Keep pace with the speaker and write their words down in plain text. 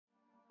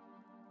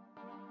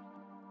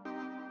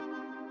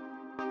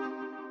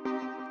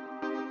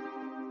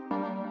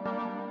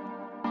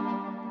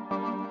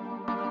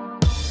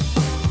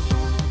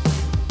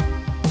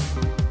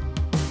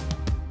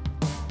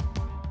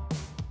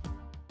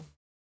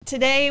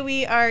Today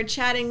we are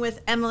chatting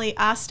with Emily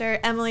Oster.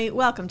 Emily,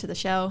 welcome to the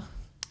show.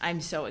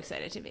 I'm so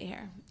excited to be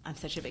here. I'm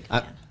such a big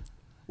fan.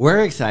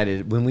 We're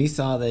excited when we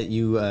saw that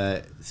you,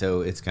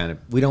 so it's kind of,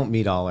 we don't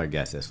meet all our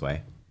guests this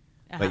way,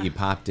 but you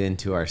popped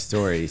into our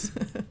stories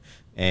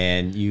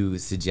and you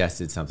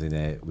suggested something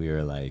that we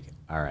were like,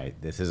 all right,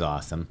 this is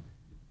awesome.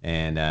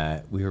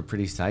 And we were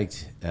pretty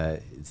psyched.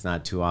 It's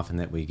not too often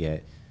that we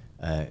get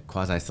a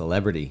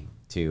quasi-celebrity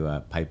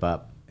to pipe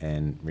up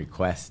and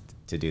request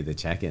to do the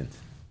check-ins.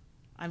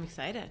 I'm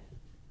excited.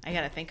 I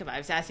got to think about it. I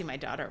was asking my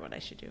daughter what I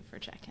should do for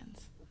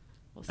check-ins.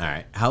 We'll see. All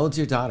right. How old's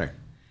your daughter?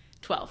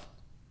 12.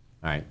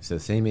 All right. So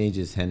same age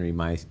as Henry,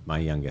 my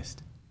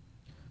youngest.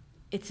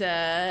 It's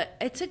a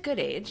good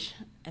age.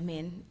 I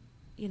mean,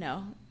 you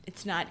know,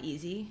 it's not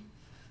easy.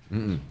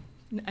 Do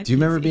you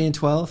remember being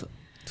 12?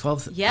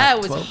 12? Yeah, it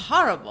was 12?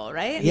 Horrible,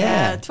 right?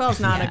 Yeah, 12's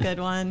not a good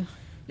one.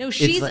 No,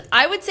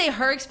 I would say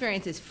her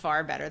experience is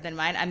far better than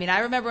mine. I mean,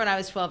 I remember when I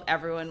was 12,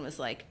 everyone was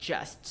like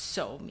just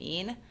so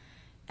mean.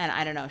 And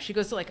I don't know, she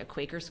goes to like a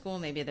Quaker school.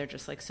 Maybe they're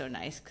just like so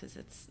nice because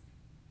it's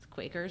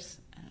Quakers.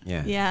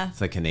 Yeah. It's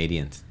like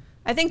Canadians.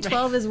 I think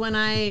 12 is when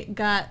I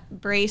got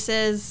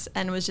braces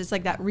and was just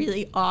like that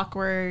really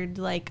awkward,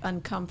 like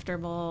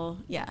uncomfortable.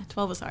 Yeah,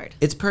 12 was hard.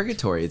 It's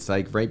purgatory. It's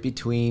like right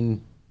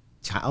between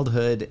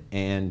childhood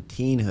and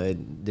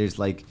teenhood. There's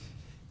like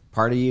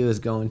part of you is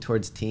going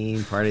towards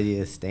teen, part of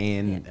you is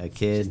staying a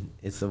kid.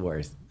 It's the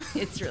worst.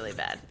 It's really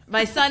bad.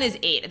 My son is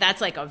 8.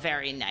 That's like a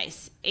very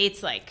nice.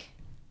 8's like,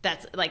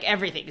 that's like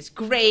everything is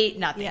great.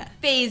 Nothing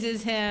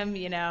phases him,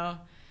 you know.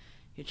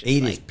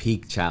 8 is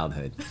peak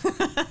childhood.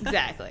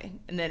 Exactly.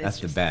 And then that's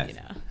it's just, the best.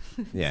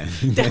 You know. Yeah.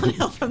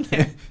 Downhill from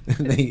there.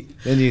 Then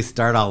you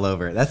start all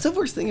over. That's the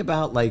worst thing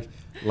about like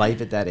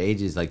life at that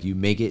age is like you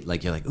make it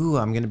like you're like, ooh,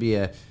 I'm going to be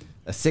a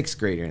 6th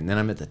grader. And then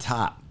I'm at the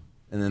top.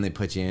 And then they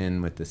put you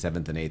in with the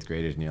 7th and 8th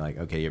graders. And you're like,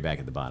 okay, you're back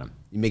at the bottom.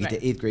 You make it to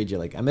 8th grade. You're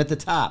like, I'm at the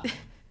top.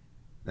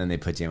 Then they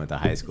put you in with the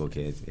high school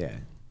kids. Yeah.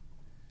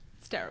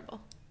 It's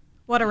terrible.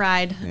 What a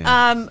ride.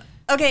 Yeah.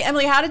 Okay,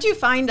 Emily, how did you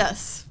find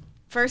us?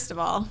 First of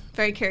all,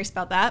 very curious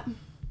about that.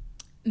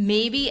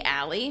 Maybe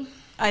Allie.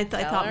 I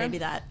thought maybe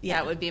that. Yeah.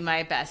 That would be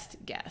my best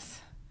guess.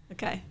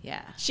 Okay.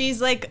 Yeah.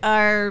 She's like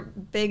our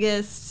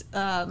biggest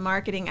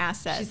marketing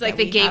asset. She's like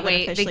the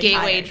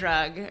gateway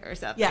drug or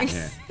something.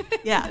 Yes.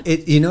 Yeah.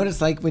 You know what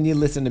it's like when you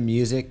listen to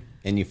music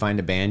and you find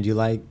a band you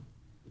like,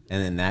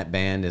 and then that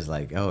band is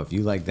like, oh, if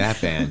you like that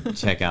band,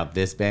 check out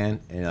this band.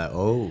 And you're like,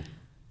 oh,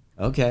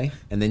 okay.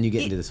 And then you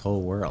get into this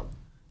whole world.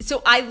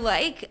 So I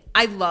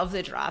love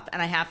the drop,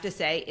 and I have to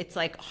say it's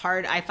like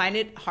hard. I find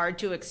it hard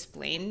to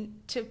explain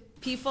to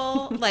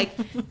people. Like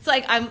it's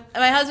like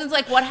my husband's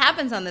like, what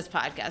happens on this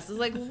podcast? I was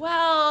like,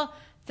 well,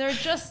 they're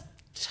just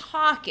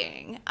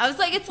talking. I was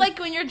like, it's like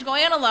when you're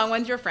going on a long one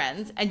with your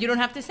friends and you don't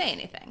have to say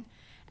anything,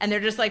 and they're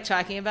just like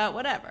talking about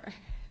whatever.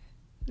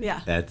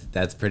 Yeah.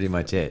 That's pretty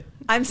much it.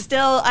 I'm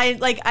still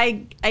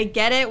I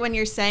get it when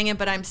you're saying it,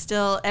 but I'm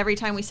still every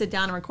time we sit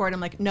down and record,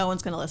 I'm like, no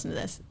one's gonna listen to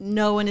this.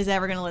 No one is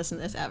ever gonna listen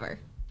to this ever.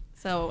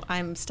 So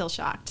I'm still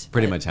shocked.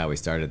 Pretty much how we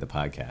started the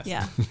podcast.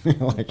 Yeah.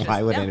 Like,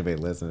 why would anybody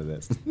listen to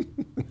this?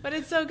 But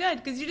it's so good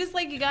because you just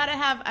like, you got to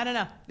have, I don't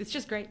know. It's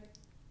just great.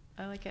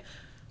 I like it.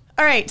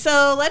 All right.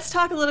 So let's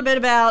talk a little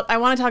bit I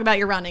want to talk about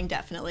your running,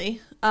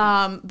 definitely.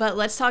 But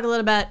let's talk a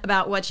little bit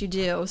about what you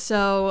do.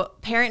 So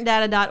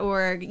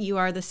parentdata.org, you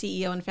are the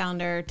CEO and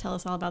founder. Tell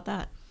us all about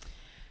that.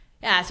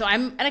 Yeah, so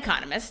I'm an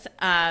economist.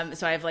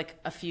 So I have like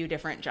a few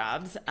different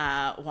jobs.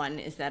 One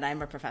is that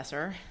I'm a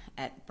professor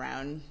at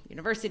Brown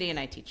University and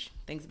I teach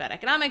things about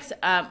economics.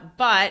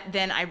 But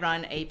then I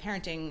run a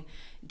parenting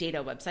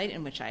data website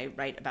in which I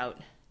write about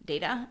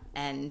data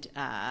and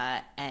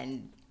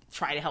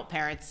try to help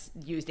parents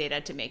use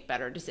data to make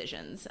better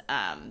decisions.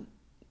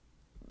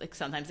 Like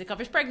sometimes it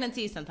covers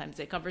pregnancy, sometimes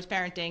it covers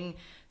parenting,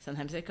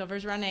 sometimes it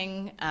covers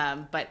running.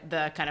 But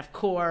the kind of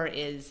core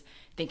is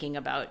thinking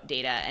about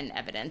data and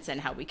evidence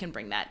and how we can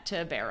bring that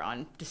to bear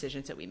on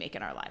decisions that we make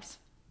in our lives,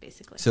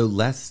 basically. So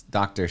less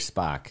Dr.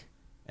 Spock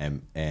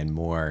and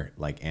more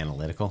like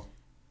analytical?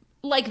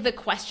 Like the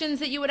questions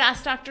that you would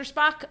ask Dr.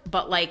 Spock,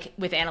 but like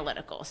with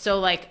analytical. So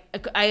like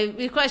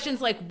questions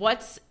like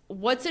what's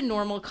a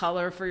normal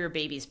color for your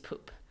baby's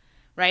poop?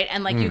 Right?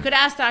 And like you could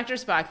ask Dr.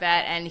 Spock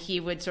that and he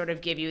would sort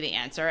of give you the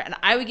answer. And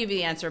I would give you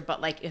the answer,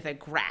 but like with a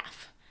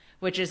graph,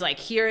 which is like,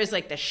 here is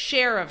like the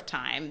share of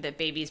time that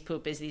babies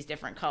poop is these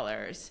different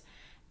colors.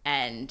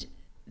 And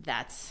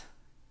that's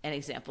an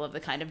example of the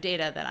kind of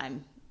data that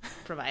I'm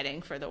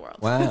providing for the world.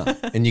 Wow.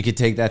 And you could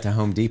take that to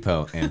Home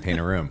Depot and paint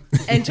a room.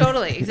 And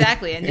totally,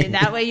 exactly. And in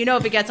that way, you know,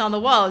 if it gets on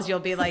the walls, you'll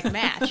be like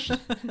matched.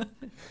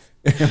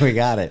 We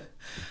got it.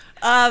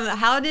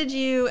 How did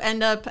you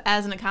end up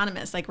as an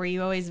economist? Like, were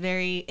you always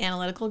very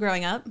analytical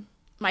growing up?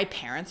 My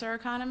parents are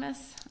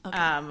economists,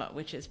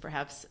 which is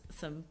perhaps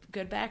some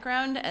good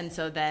background. And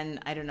so then,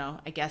 I don't know,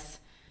 I guess,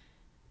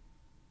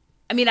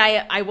 I mean,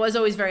 I was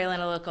always very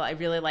analytical. I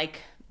really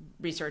like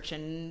research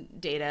and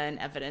data and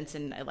evidence,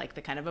 and I like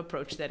the kind of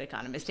approach that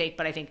economists take.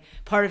 But I think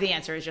part of the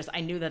answer is just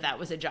I knew that that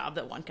was a job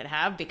that one could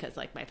have because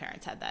like my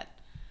parents had that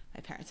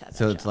My parents had that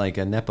So it's job. like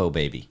a Nepo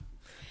baby.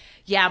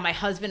 Yeah, my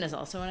husband is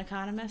also an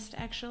economist,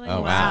 actually. Oh,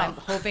 So wow. I'm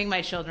hoping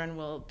my children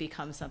will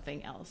become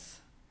something else.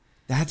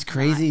 That's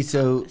crazy. Not So,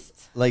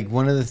 economists. like,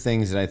 one of the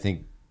things that I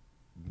think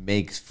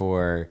makes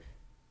for,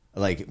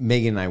 like,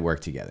 Megan and I work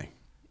together.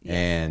 Yes.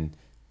 And,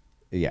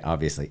 yeah,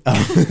 obviously.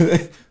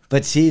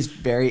 But she's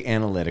very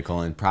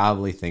analytical and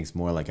probably thinks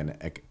more like an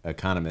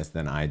economist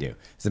than I do.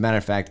 As a matter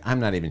of fact, I'm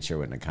not even sure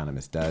what an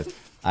economist does.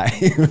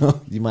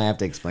 You might have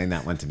to explain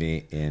that one to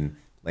me in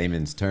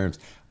layman's terms.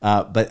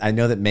 But I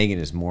know that Megan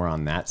is more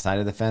on that side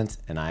of the fence,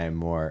 and I am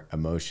more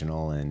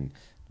emotional and,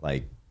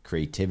 like,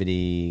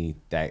 creativity.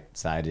 That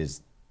side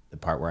is the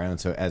part where I own.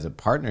 So as a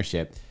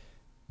partnership,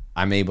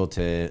 I'm able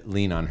to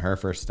lean on her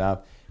for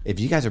stuff. If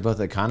you guys are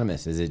both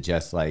economists, is it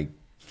just like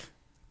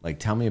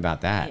tell me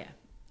about that? Yeah.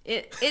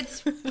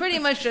 It's pretty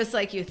much just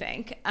like you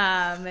think.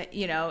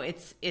 You know,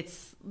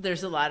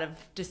 there's a lot of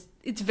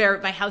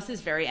my house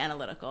is very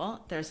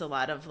analytical. There's a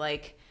lot of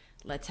like,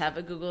 let's have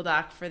a Google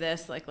Doc for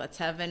this. Like, let's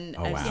have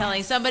I was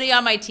telling somebody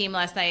on my team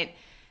last night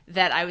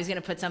that I was going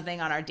to put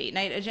something on our date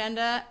night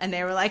agenda, and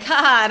they were like,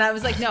 haha. And I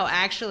was like, no,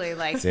 actually,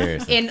 like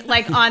Seriously. in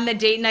like on the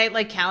date night,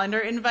 like calendar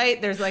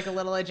invite, there's like a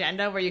little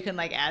agenda where you can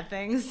like add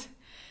things.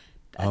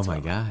 Oh my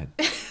God.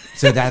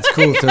 So that's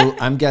cool. So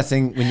I'm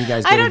guessing when you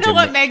guys go I don't to know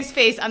what Meg's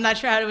face. I'm not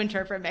sure how to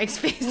interpret Meg's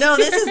face. No,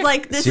 this is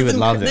like She would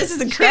love this it.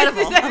 is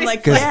incredible. I'm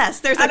like,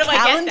 yes, there's How a do I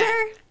get calendar.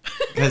 that?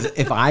 Because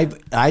if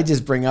I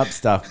just bring up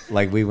stuff,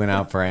 like we went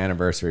out for our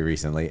anniversary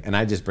recently, and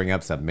I just bring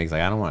up stuff, Meg's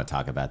like, I don't want to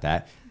talk about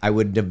that. I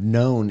would have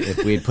known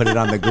if we had put it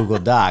on the Google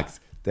Docs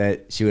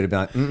that she would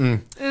have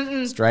been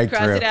like, strike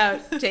Cross through. it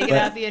out. Take it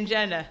out the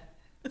agenda.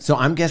 So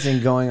I'm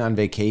guessing going on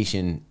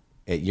vacation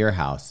at your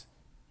house,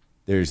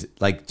 there's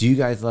like, do you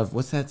guys love,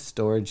 what's that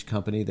storage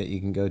company that you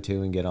can go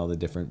to and get all the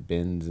different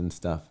bins and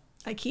stuff?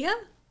 IKEA?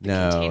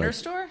 Container it's-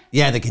 store?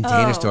 Yeah, the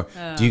container Oh. store.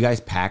 Do you guys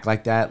pack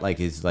like that? Like,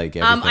 is like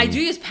everything? I do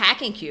use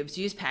packing cubes.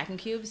 Do you use packing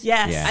cubes?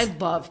 Yes. Yeah. I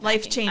love packing.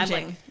 Life-changing.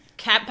 I'm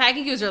like,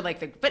 packing cubes are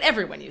like but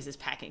everyone uses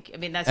packing. I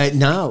mean, that's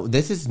No,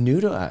 this is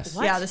new to us.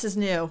 What? Yeah, this is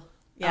new.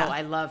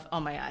 Yeah. oh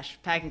my gosh,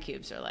 packing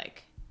cubes are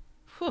like,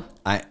 whew.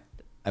 I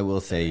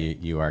will say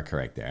you are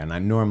correct there. And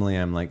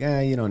I'm like,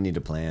 you don't need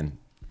to plan.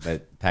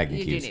 But packing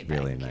You do cubes need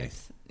really packing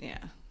nice. cubes.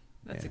 Yeah,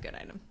 that's a good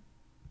item.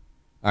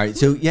 All right.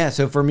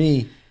 So for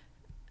me,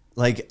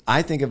 like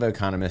I think of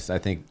Economist, I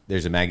think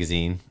there's a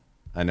magazine.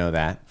 I know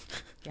that.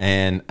 Yeah.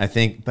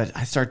 And but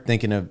I start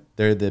thinking of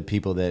they're the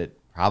people that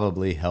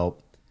probably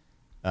help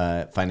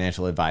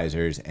financial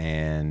advisors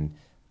and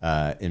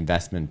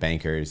investment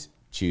bankers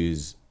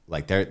choose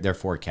like their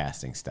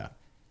forecasting stuff.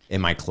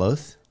 Am I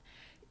close?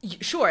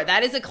 Sure,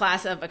 that is a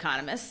class of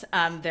economists.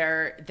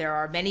 There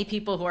are many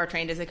people who are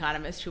trained as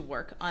economists who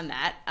work on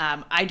that.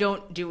 I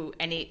don't do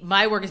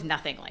my work is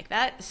nothing like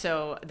that.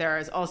 So there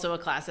is also a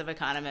class of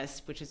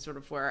economists, which is sort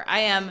of where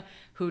I am,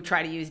 who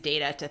try to use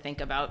data to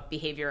think about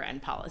behavior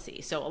and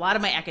policy. So a lot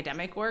of my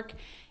academic work,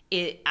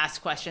 it asks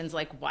questions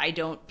like, why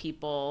don't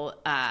people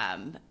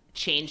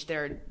change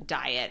their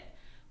diet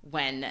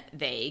when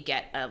they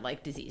get a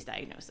like disease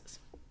diagnosis?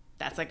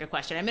 That's like a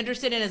question I'm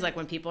interested in, is like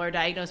when people are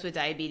diagnosed with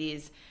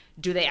diabetes,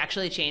 do they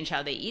actually change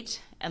how they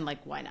eat, and like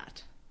why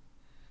not?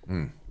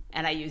 And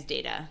I use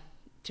data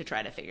to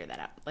try to figure that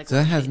out. Like, So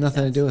that has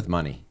nothing to do with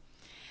money.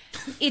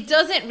 It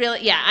doesn't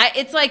really. Yeah,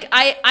 it's like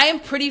I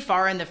am pretty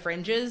far in the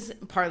fringes,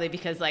 partly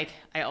because like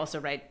I also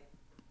write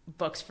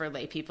books for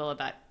lay people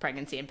about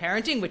pregnancy and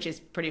parenting, which is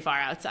pretty far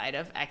outside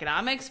of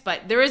economics.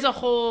 But there is a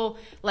whole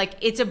like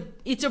it's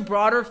a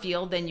broader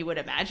field than you would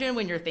imagine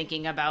when you're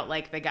thinking about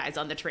like the guys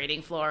on the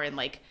trading floor and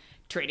like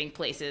Trading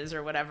Places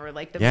or whatever,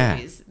 like the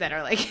movies that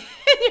are like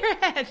in your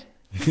head.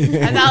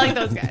 I'm not like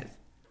those guys.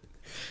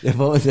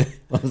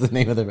 What was the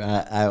name of the?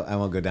 I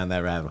won't go down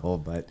that rabbit hole,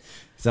 but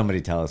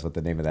somebody tell us what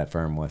the name of that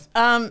firm was.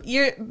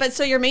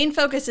 So your main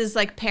focus is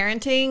like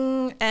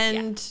parenting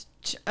and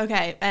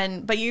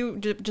but you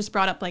just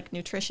brought up like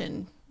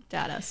nutrition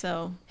data.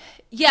 So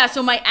Yeah,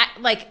 so my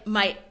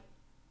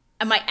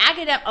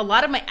a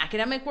lot of my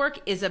academic work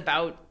is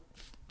about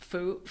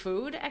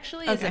food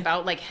actually. It's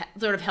about like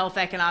sort of health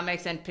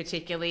economics, and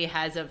particularly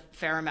has a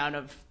fair amount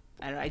of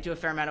I do a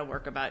fair amount of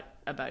work about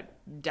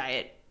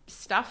diet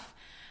stuff.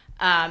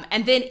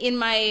 And then in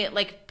my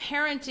like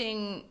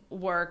parenting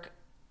work,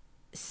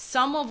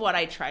 some of what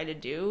I try to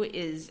do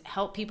is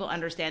help people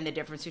understand the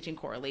difference between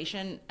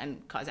correlation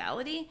and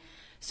causality.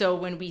 So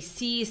when we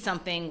see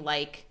something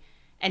like,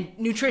 and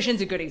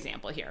nutrition's a good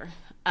example here.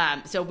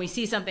 So we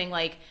see something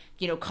like,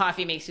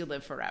 coffee makes you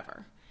live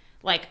forever.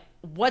 Like,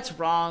 what's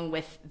wrong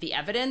with the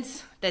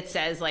evidence that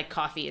says like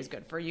coffee is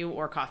good for you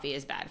or coffee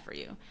is bad for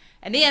you?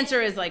 And the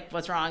answer is like,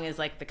 what's wrong is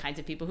like the kinds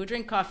of people who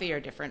drink coffee are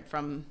different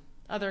from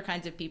other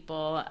kinds of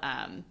people.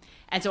 And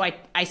so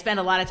I spend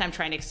a lot of time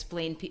trying to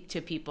explain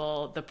to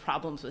people the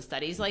problems with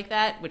studies like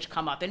that, which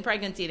come up in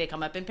pregnancy, they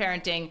come up in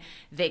parenting,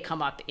 they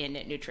come up in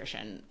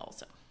nutrition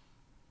also.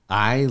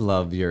 I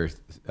love your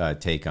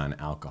take on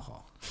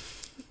alcohol.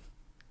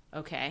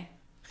 Okay.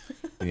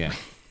 Yeah.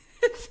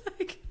 It's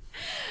like,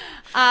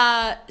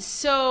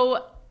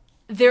 so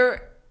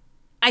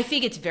I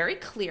think it's very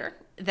clear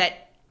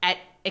that at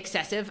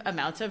excessive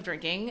amounts of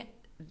drinking,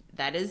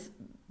 that is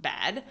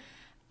bad.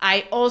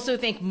 I also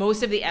think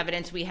most of the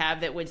evidence we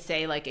have that would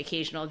say like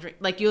occasional drink,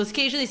 like you'll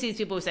occasionally see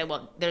people who say,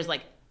 well, there's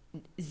like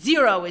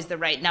 0 is the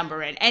right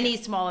number and any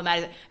small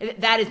amount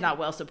that is not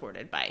well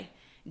supported by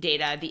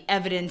data. The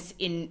evidence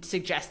in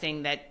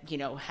suggesting that, you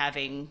know,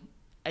 having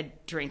a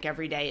drink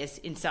every day is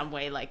in some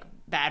way like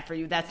bad for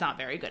you, that's not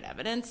very good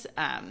evidence.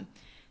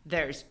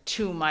 There's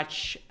too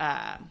much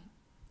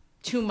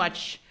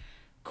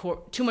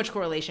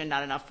correlation,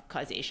 not enough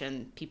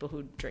causation. People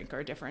who drink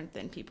are different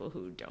than people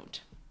who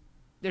don't.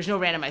 There's no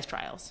randomized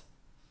trials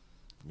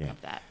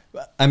of that.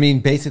 I mean,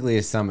 basically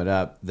to sum it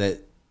up, that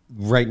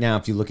right now,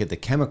 if you look at the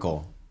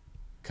chemical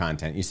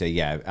content, you say,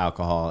 yeah,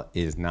 alcohol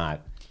is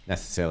not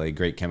necessarily a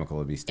great chemical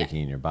to be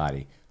sticking in your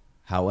body.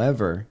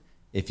 However,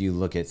 if you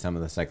look at some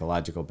of the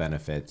psychological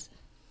benefits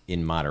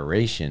in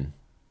moderation,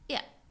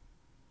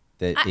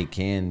 that it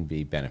can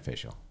be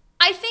beneficial.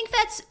 I think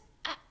that's,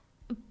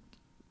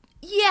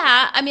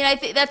 I mean, I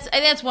think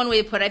that's one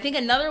way to put it. I think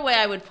another way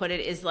I would put it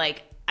is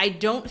like, I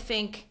don't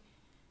think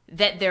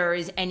that there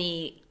is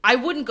any, I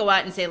wouldn't go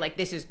out and say like,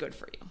 this is good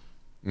for you.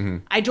 Mm-hmm.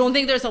 I don't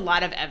think there's a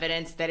lot of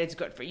evidence that it's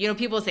good for you. You know,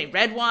 people say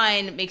red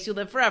wine makes you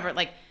live forever.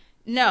 Like,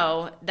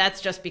 no, that's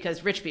just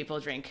because rich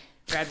people drink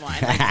red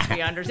wine. Like,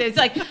 we understand. It's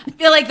like, I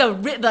feel like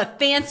the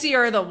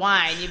fancier the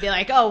wine, you'd be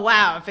like, oh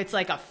wow, if it's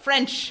like a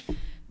French.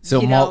 So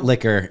malt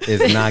liquor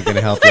is not going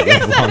to help you.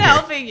 It's not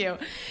helping you.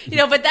 You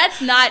know, but that's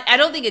not, I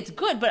don't think it's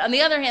good. But on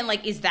the other hand,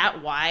 like, is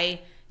that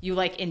why you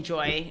like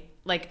enjoy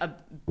like a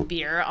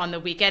beer on the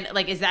weekend?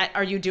 Like, is that,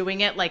 are you doing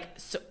it? Like,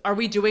 so are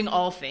we doing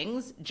all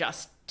things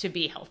just to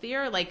be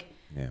healthier? Like,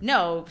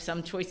 no,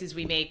 some choices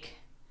we make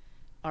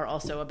are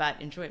also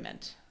about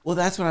enjoyment. Well,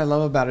 that's what I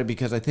love about it,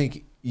 because I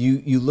think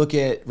you look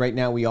at right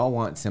now, we all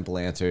want simple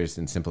answers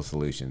and simple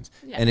solutions.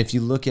 Yeah. And if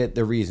you look at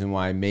the reason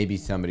why maybe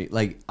somebody,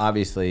 like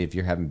obviously if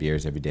you're having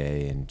beers every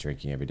day and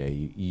drinking every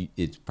day,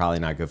 it's probably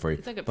not good for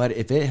you. But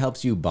if it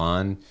helps you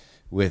bond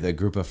with a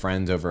group of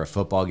friends over a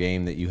football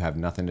game that you have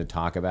nothing to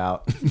talk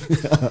about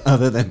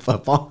other than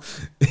football,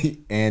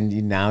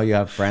 and now you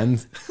have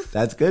friends,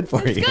 that's good for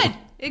you. It's good.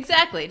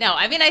 Exactly. No,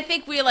 I mean, I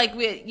think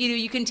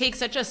you can take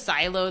such a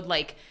siloed,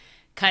 like,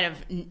 kind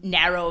of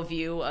narrow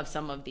view of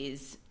some of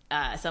these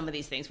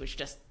things, which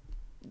just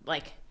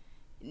like,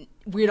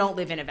 we don't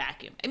live in a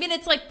vacuum. I mean,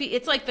 it's like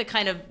the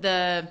kind of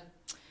the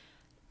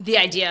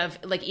idea of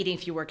like eating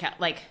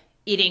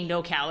eating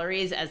no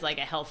calories as like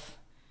a health,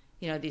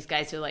 you know, these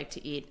guys who like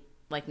to eat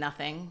like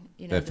nothing,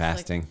 you know, the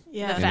fasting,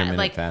 like,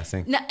 intermittent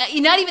fasting.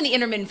 Not even the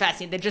intermittent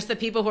fasting. They're just the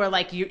people who are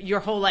like, your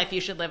whole life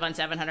you should live on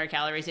 700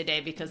 calories a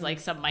day because like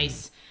some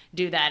mice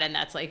do that and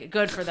that's like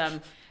good for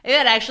them.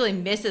 That actually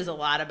misses a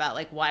lot about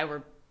like why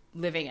we're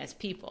living as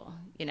people,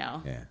 you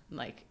know? Yeah.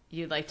 Like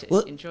you like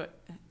to enjoy.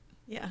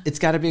 Yeah. It's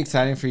got to be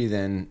exciting for you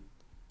then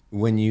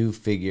when you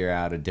figure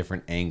out a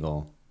different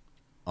angle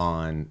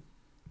on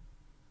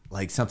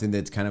like something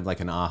that's kind of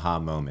like an aha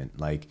moment.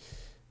 Like,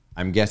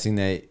 I'm guessing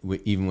that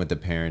even with the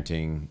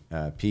parenting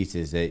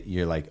pieces, that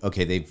you're like,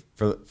 okay,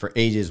 for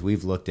ages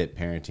we've looked at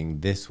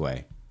parenting this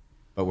way,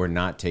 but we're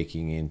not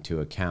taking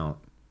into account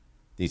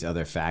these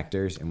other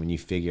factors. And when you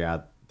figure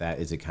out that,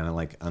 is it kind of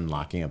like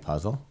unlocking a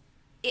puzzle?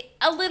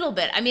 A little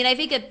bit. I mean, I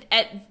think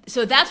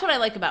so that's what I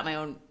like about my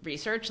own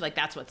research. Like,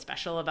 that's what's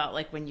special about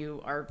like when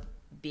you are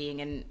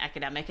being an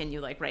academic and you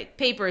like write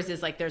papers,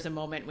 is like there's a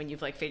moment when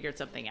you've like figured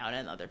something out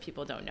and other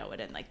people don't know it,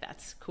 and like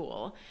that's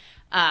cool.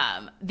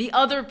 The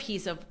other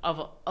piece of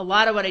a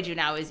lot of what I do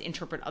now is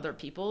interpret other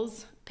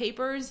people's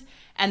papers,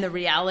 and the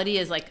reality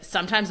is like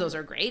sometimes those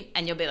are great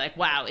and you'll be like,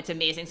 wow, it's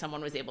amazing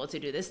someone was able to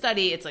do this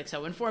study, it's like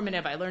so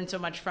informative, I learned so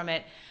much from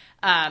it.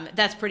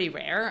 That's pretty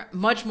rare.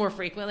 Much more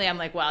frequently I'm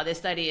like, wow, this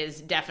study is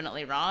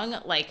definitely wrong,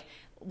 like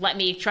let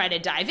me try to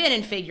dive in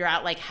and figure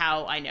out like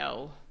how I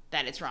know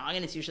that it's wrong.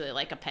 And it's usually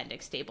like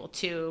appendix table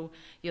 2.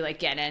 You like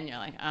get in, you're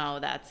like, oh,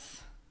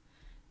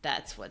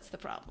 that's what's the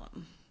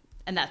problem.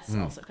 And that's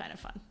also kind of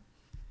fun.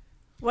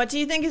 What do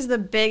you think is the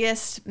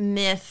biggest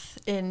myth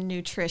in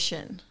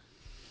nutrition?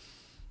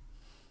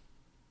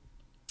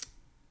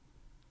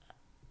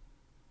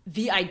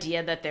 The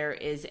idea that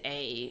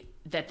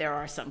there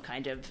are some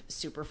kind of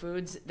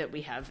superfoods that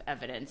we have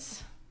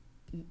evidence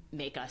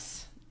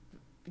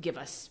give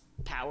us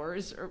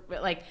powers, or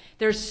like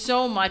there's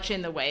so much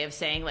in the way of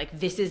saying like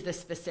this is the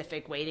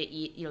specific way to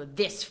eat, you know,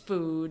 this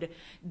food,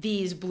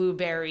 these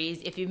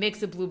blueberries, if you mix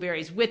the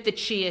blueberries with the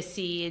chia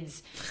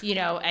seeds, you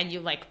know, and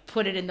you like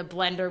put it in the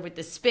blender with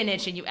the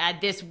spinach and you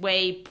add this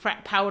whey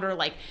powder,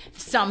 like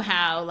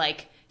somehow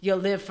like you'll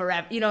live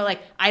forever, you know, like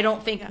I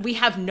don't think we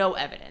have no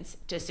evidence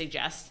to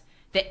suggest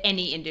that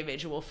any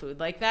individual food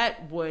like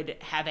that would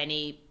have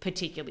any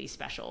particularly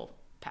special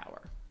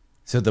power.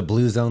 So the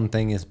blue zone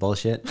thing is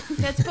bullshit?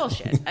 That's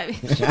bullshit. I mean,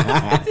 it's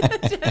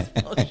just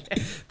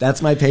bullshit.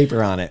 That's my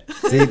paper on it.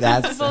 See,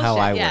 that's how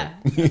I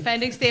work.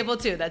 Appendix table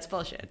 2, that's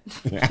bullshit.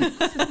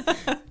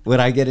 Yeah. Would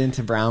I get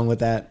into Brown with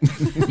that?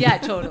 Yeah,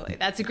 totally.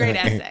 That's a great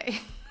essay.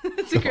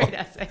 It's a great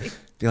essay.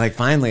 Be like,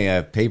 finally,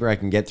 a paper I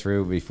can get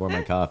through before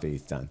my coffee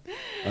is done.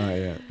 Oh,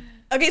 yeah.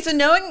 Okay, so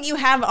knowing you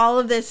have all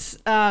of this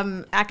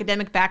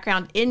academic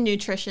background in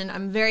nutrition,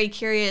 I'm very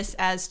curious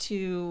as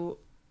to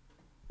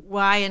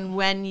why and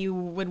when you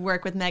would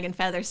work with Megan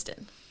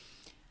Featherston.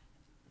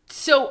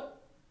 So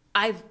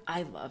I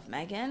love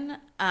Megan,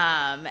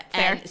 and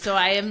so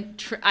I'm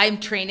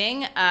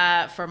training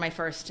for my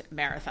first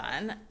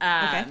marathon,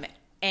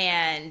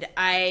 and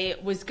I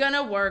was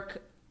gonna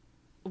work.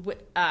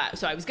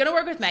 So I was gonna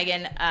work with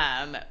Megan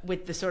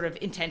with the sort of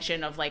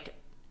intention of like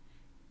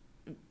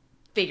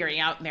figuring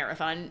out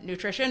marathon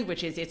nutrition,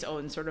 which is its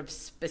own sort of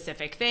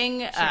specific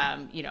thing. Sure.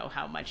 You know,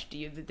 how much do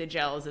you, the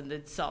gels and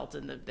the salt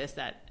and the this,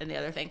 that, and the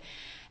other thing.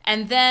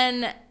 And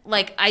then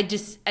like,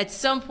 at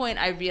some point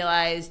I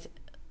realized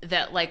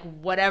that like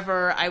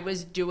whatever I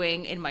was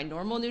doing in my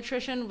normal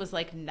nutrition was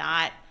like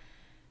not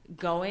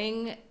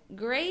going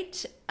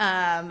great.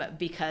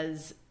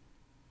 Because,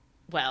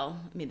 well,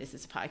 I mean, this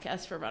is a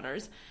podcast for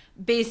runners.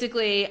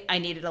 Basically I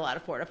needed a lot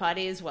of porta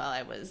potties while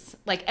I was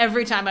like,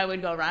 every time I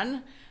would go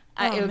run,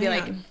 it would be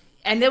like,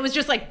 and it was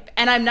just like,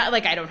 and I'm not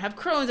like, I don't have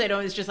Crohn's.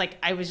 It's just like,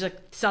 I was like,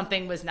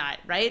 something was not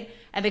right.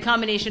 And the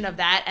combination of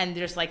that and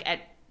just like at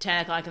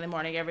 10 o'clock in the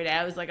morning every day,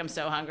 I was like, I'm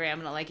so hungry. I'm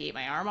going to like eat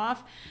my arm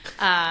off.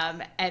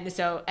 And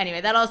so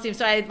anyway, that all seemed,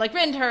 so I had like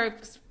written to her.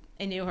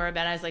 I knew her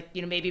about it. I was like,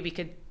 you know, maybe we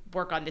could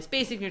work on this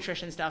basic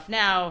nutrition stuff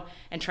now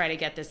and try to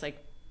get this like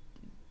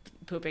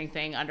pooping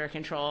thing under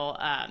control.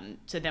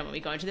 So then when we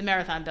go into the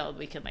marathon build,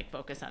 we can like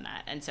focus on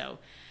that. And so,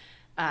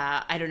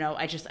 I don't know.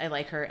 I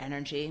like her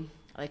energy.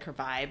 I like her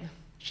vibe.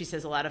 She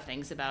says a lot of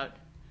things about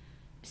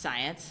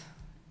science,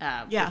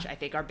 which I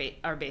think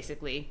are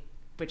basically,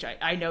 which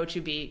I know to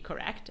be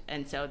correct.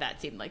 And so that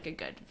seemed like a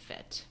good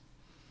fit.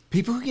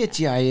 People who get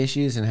GI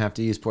issues and have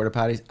to use porta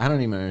potties, I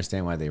don't even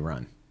understand why they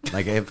run.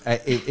 Like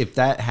if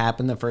that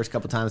happened the first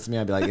couple times to me,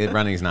 I'd be like,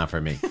 running's not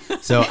for me.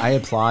 So I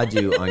applaud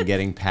you on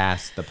getting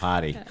past the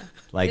potty.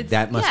 Like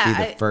that must be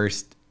the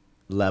first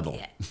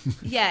level.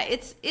 Yeah,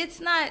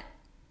 it's not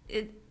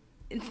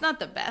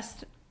the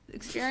best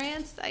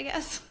experience, I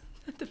guess.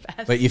 Not the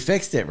best. But you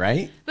fixed it,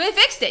 right? But I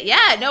fixed it.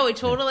 Yeah, no, I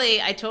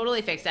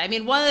totally fixed it. I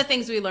mean, one of the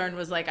things we learned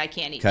was like I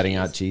can't eat cutting cheese.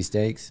 out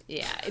cheesesteaks.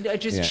 Yeah,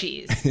 just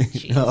cheese.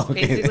 Oh,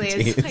 okay, basically,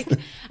 it's like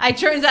it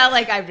turns out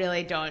like I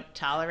really don't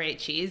tolerate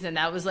cheese, and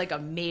that was like a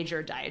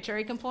major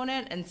dietary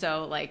component. And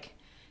so like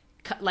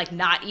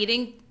not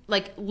eating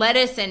like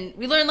lettuce, and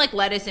we learned like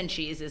lettuce and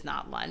cheese is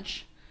not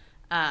lunch.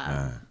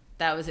 That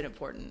was an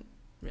important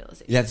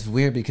realization. That's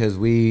weird because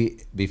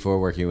before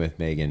working with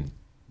Megan,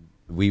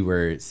 we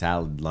were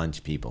salad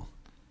lunch people.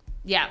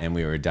 Yeah. And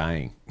we were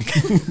dying.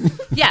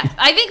 Yeah.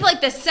 I think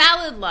like the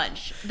salad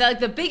lunch,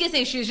 the biggest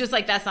thing, she was just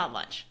like, that's not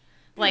lunch.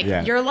 Like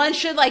your lunch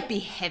should like be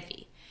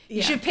heavy.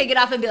 You should pick it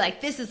up and be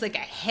like, this is like a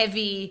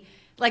heavy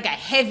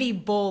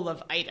bowl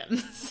of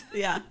items.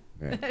 Yeah.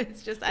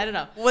 It's just, I don't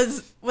know.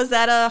 Was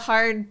that a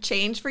hard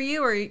change for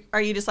you, or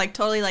are you just like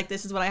totally like,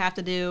 this is what I have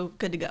to do,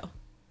 good to go?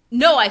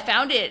 No, I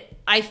found it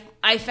like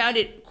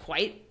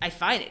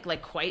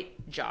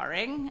quite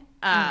jarring.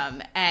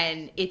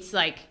 And it's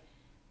like,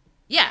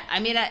 yeah, I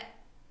mean,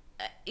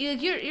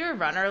 you're a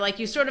runner. Like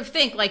you sort of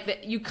think like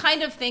that. You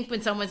kind of think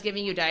when someone's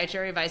giving you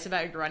dietary advice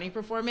about your running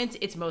performance,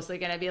 it's mostly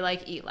going to be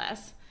like eat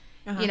less,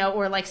 you know,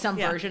 or like some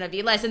version of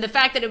eat less. And the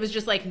fact that it was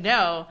just like,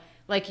 no,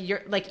 like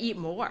you're like eat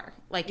more,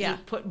 like you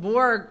put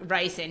more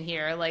rice in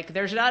here. Like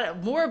there's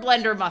not more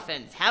blender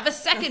muffins. Have a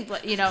second,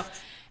 you know.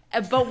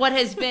 But what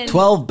has been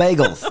 12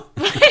 bagels.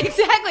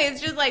 Exactly.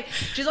 It's just like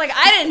she's like,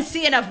 I didn't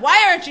see enough.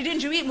 Why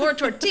didn't you eat more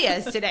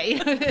tortillas today?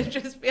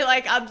 Just be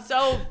like, I'm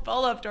so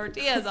full of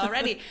tortillas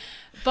already.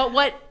 But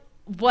what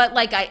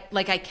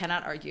I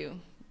cannot argue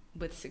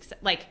with success.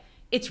 Like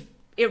it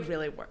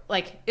really works.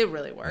 Like it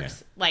really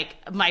works. Yeah.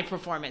 Like my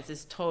performance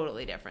is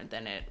totally different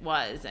than it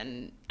was,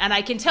 and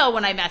I can tell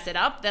when I mess it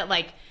up that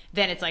like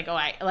then it's like, oh,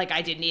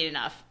 I didn't eat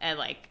enough, and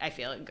like I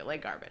feel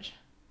like garbage.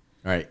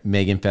 All right,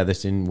 Megan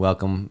Featherston,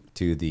 welcome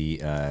to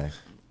the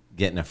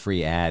getting a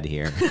free ad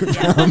here.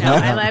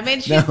 I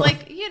mean, she's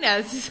like, you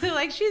know,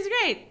 like she's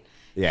great.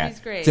 Yeah, she's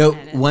great. So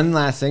one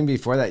last thing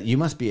before that, you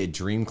must be a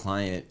dream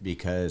client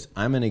because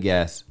I'm going to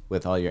guess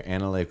with all your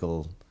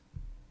analytical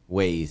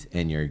ways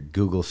and your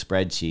Google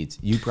spreadsheets,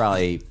 you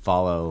probably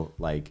follow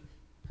like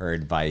her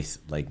advice,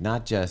 like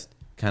not just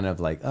kind of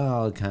like,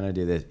 oh, I'll kind of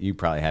do this. You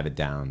probably have it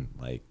down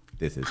like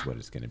this is what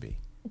it's going to be.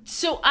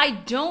 So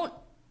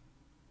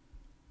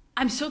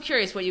I'm so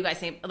curious what you guys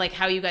think, like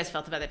how you guys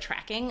felt about the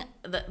tracking.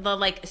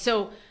 Like,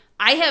 so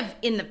I have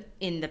in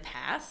the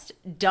past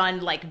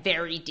done like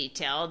very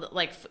detailed,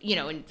 like, you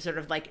know, in sort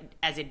of like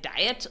as a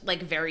diet,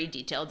 like very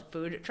detailed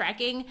food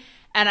tracking.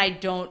 And I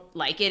don't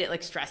like it. It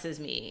like stresses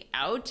me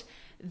out.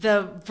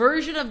 The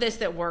version of this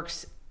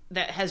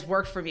that has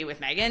worked for me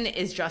with Megan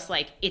is just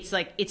like,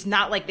 it's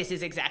not like this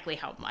is exactly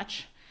how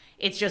much.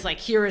 It's just like,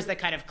 here is the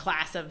kind of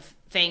class of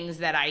things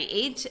that I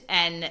ate.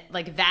 And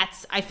like,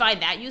 I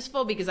find that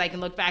useful because I can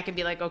look back and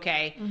be like,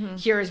 okay,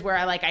 here's where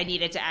I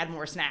needed to add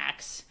more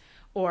snacks,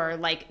 or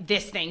like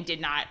this thing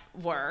did not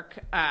work.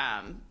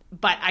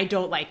 But I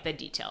don't like the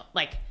detail.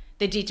 Like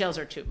the details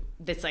are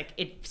it's like,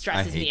 it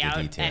stresses me out,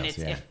 details,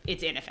 and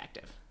it's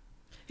ineffective.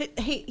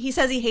 He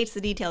says he hates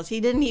the details. He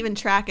didn't even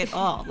track it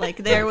all. Like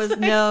there was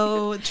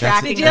no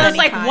tracking. Just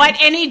like what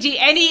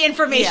any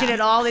information Yeah. at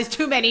all is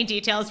too many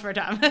details for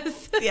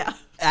Thomas. Yeah.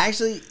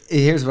 Actually,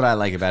 here's what I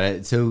like about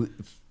it. So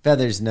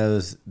Feathers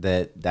knows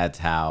that that's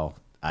how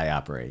I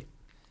operate.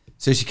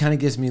 So she kind of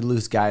gives me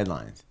loose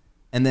guidelines.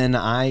 And then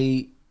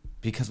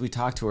because we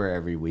talk to her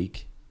every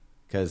week,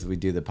 because we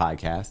do the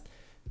podcast,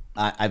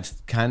 I've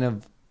kind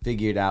of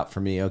figured out for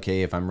me,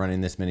 okay, if I'm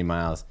running this many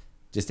miles,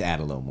 just add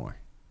a little more.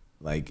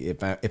 Like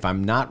if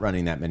I'm not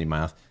running that many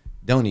miles,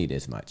 don't eat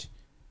as much.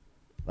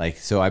 Like,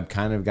 so I've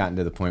kind of gotten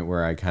to the point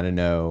where I kind of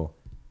know.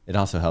 It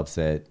also helps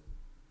that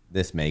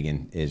this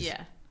Megan is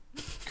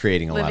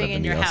creating a lot of the living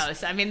in your meals.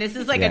 house. I mean, this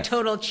is like a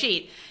total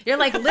cheat. You're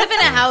like live in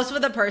a house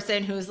with a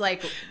person who's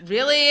like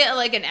really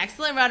like an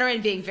excellent runner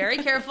and being very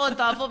careful and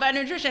thoughtful about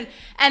nutrition.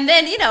 And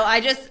then, I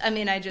just don't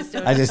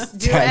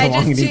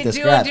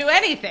do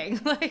anything.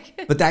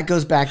 Like, but that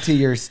goes back to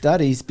your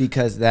studies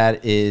because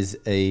that is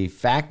a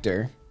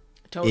factor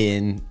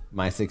in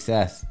my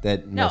success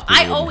that most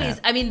people wouldn't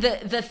have. I mean,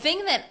 the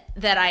thing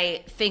that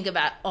I think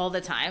about all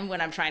the time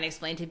when I'm trying to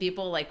explain to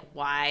people like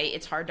why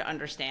it's hard to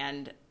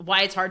understand,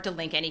 why it's hard to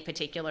link any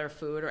particular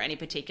food or any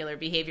particular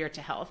behavior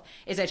to health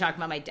is I talk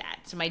about my dad.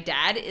 So my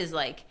dad is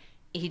like,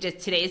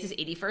 today is his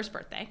 81st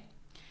birthday.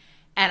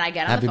 And I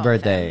get on the phone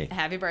with him.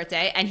 Happy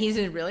birthday. And he's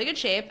in really good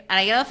shape. And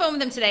I get on the phone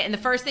with him today. And the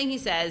first thing he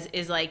says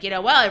is like,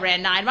 well, I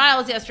ran 9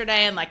 miles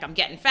yesterday and like I'm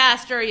getting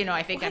faster.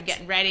 I think I'm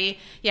getting ready.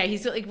 Yeah,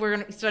 he's like,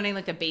 we're running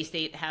like the Bay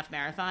State half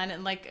marathon.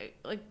 And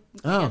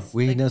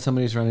we know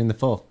somebody's running the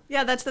full.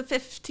 Yeah, that's the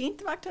 15th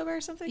of October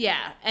or something.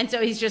 Yeah. And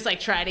so he's just like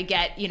trying to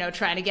get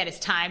his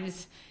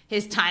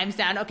times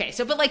down. Okay.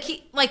 So, but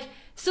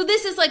so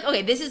this is like,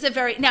 okay, this is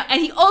now,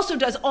 and he also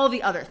does all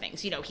the other things.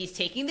 He's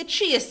taking the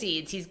chia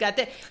seeds.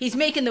 He's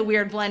making the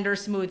weird blender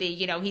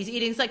smoothie. He's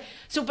eating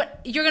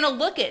but you're going to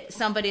look at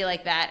somebody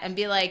like that and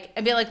be like,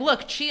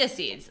 look, chia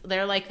seeds,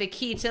 they're like the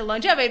key to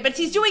longevity, but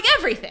he's doing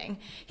everything.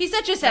 He's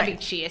not just having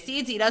chia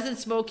seeds. He doesn't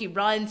smoke. He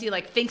runs. He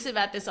like thinks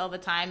about this all the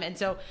time. And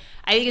so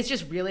I think it's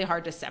just really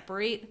hard to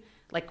separate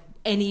like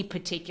any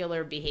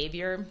particular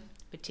behavior,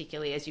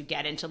 particularly as you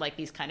get into like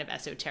these kind of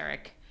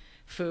esoteric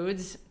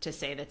foods, to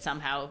say that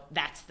somehow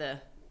that's the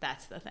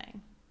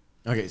thing.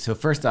 Okay, so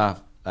first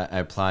off, I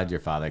applaud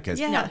your father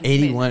because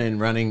 81 and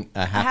running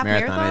a half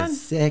marathon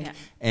is sick. Yeah.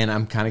 And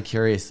I'm kind of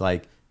curious,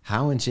 like,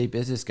 how in shape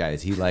is this guy?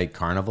 Is he like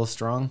carnival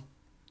strong?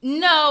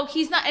 No,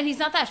 he's not, and he's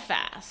not that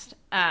fast.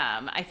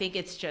 I think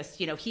it's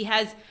just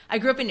I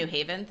grew up in New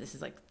Haven. This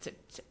is like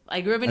I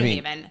grew up in New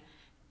Haven.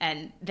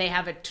 And they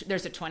have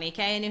there's a 20K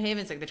in New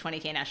Haven. It's like the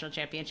 20K national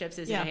championships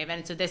is in New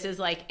Haven. So this is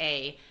like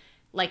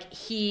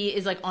he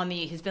is like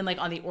he's been like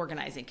on the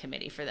organizing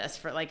committee for this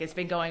for like, it's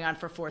been going on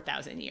for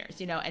 4,000 years,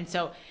 and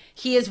so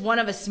he is one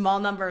of a small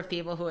number of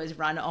people who has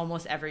run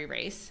almost every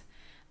race.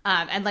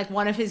 And like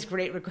one of his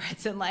great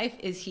regrets in life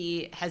is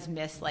he has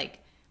missed like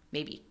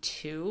maybe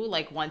 2,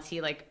 like once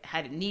he like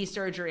had a knee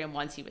surgery and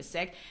once he was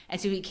sick. And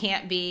so he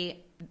can't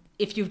be,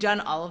 if you've done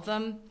all of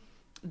them,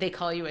 they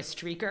call you a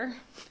streaker.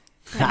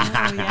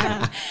 Oh,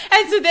 yeah.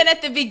 And so then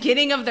at the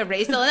beginning of the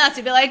race, they'll announce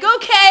to be like,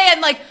 okay,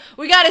 and like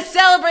we got to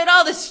celebrate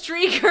all the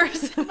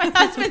streakers. My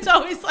husband's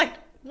always like,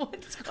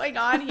 what's going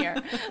on here?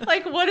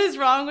 Like, what is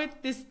wrong with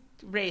this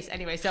race?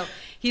 Anyway, so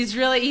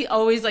he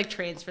always like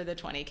trains for the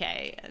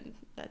 20K, and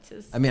that's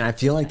his. I mean, I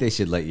feel like they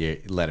should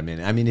let him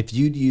in. I mean, if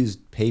you'd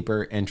used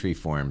paper entry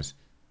forms,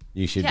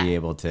 you should be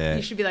able to.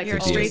 You should be like you're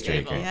a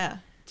streaker. Yeah.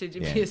 To be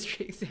a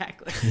streaker,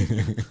 exactly.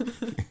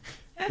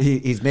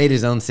 He's made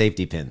his own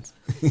safety pins.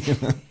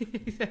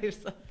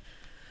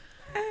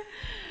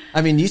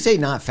 I mean, you say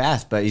not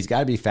fast, but he's got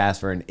to be fast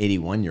for an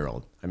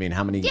 81-year-old. I mean,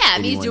 how many? Yeah,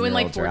 he's doing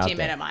like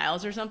 14-minute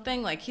miles or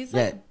something. Like he's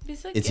like,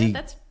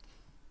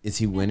 is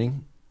he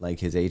winning like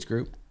his age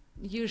group?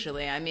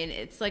 Usually, I mean,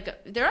 it's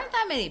like there aren't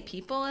that many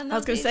people in. I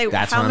was going to say,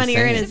 how many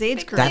are in his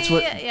age group?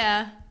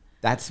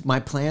 That's my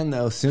plan,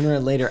 though. Sooner or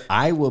later,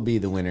 I will be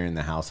the winner in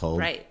the household.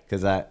 Right.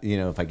 Because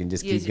if I can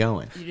just keep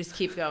going. You just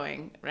keep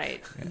going,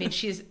 right? I mean,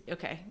 she's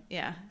okay.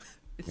 Yeah,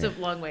 it's a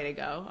long way to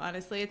go.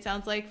 Honestly, it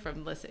sounds like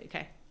from listening.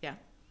 Okay, yeah.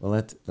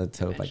 Well, let's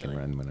hope I can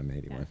run when I'm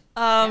 81.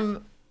 Yeah.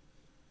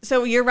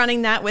 So you're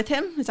running that with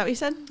him? Is that what you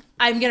said?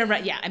 I'm gonna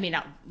run. Yeah, I mean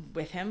not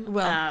with him.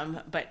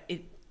 Well, but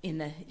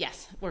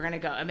we're gonna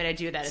go. I'm gonna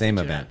do that as same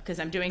a event because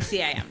I'm doing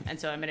CIM, and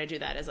so I'm gonna do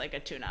that as like a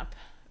tune-up.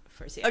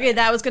 Okay,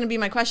 that was going to be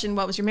my question.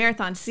 What was your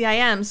marathon?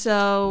 CIM.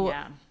 So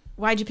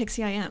why'd you pick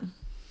CIM?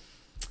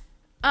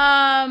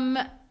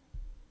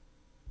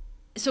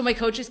 So my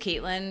coach is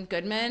Caitlin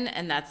Goodman,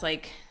 and that's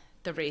like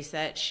the race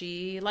that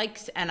she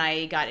likes. And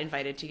I got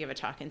invited to give a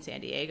talk in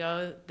San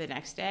Diego the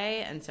next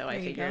day. And so I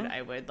figured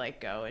I would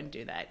like go and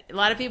do that. A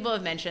lot of people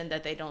have mentioned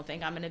that they don't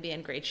think I'm going to be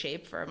in great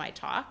shape for my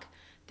talk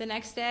the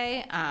next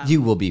day.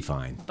 You will be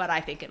fine. But I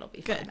think it'll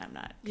be fine. I'm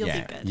not. You'll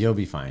be good. You'll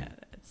be fine.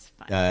 Yeah, it's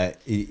fine.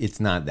 It's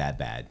not that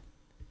bad.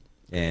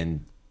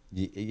 And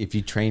if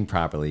you train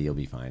properly, you'll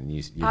be fine.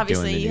 You're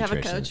obviously doing the you have a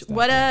nutrition coach.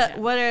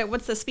 stuff.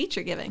 What's the speech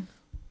you're giving?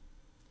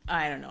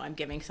 I don't know. I'm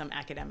giving some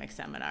academic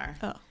seminar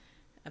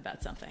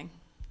about something.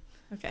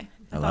 Okay.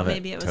 I I love thought it.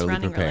 maybe it was Totally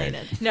running prepared.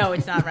 related. No,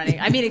 it's not running.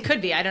 I mean, it could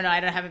be. I don't know.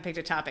 Haven't picked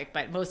a topic,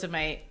 but most of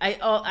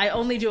I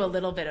only do a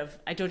little bit of,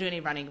 I don't do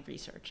any running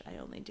research. I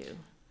only do.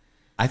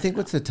 I think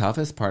what's the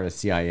toughest part of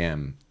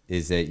CIM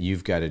is that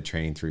you've got to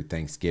train through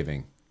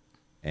Thanksgiving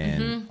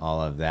and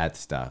all of that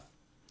stuff.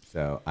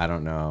 So I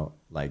don't know,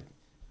 like,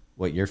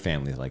 what your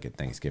family's like at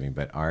Thanksgiving,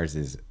 but ours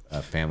is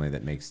a family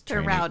that makes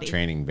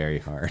training very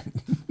hard.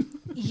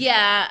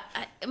 Yeah,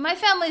 my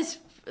family's,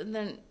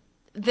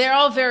 they're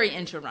all very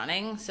into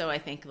running, so I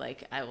think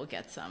like I will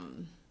get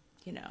some,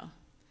 you know.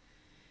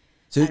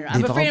 So I don't know.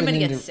 I'm afraid I'm going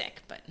to get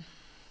sick, but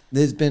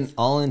there's been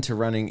all into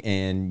running,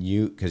 and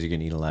because you're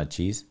going to eat a lot of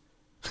cheese.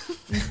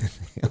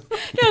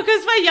 No,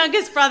 because my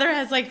youngest brother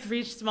has like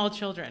 3 small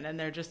children, and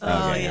they're just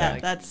Oh, Okay, yeah.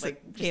 like- That's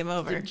like game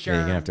over. Yeah, you're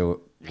going to have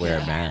to wear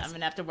a I'm mask. going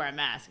to have to wear a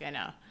mask. I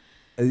know.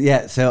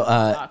 Yeah, so,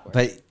 awkward.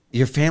 but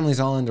your family's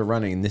all into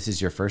running, and this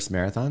is your first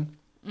marathon?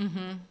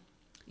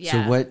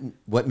 Yeah. So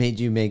what made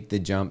you make the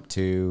jump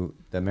to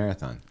the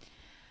marathon?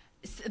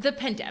 The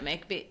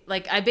pandemic,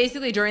 like I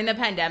basically during the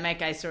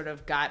pandemic, I sort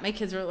of got, my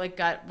kids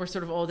were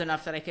sort of old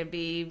enough that I could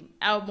be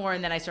out more,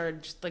 and then I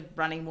started just like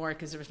running more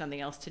because there was nothing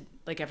else to,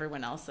 like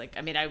everyone else. Like,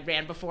 I mean, I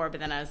ran before, but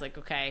then I was like,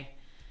 okay,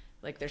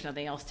 like there's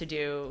nothing else to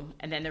do.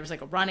 And then there was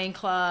like a running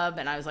club,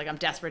 and I was like, I'm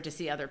desperate to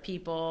see other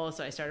people,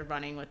 so I started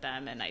running with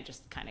them, and I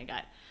just kind of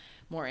got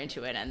more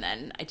into it. And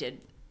then I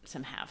did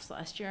some halves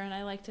last year, and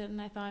I liked it,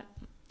 and I thought,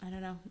 I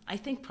don't know, I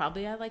think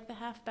probably I like the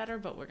half better,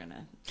 but I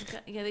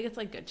think it's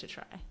like good to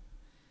try.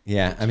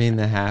 Yeah, I mean,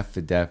 the half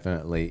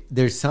definitely,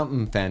 there's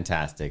something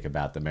fantastic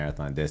about the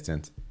marathon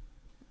distance.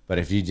 But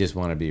if you just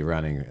want to be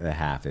running, the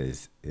half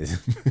is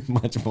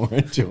much more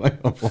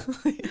enjoyable.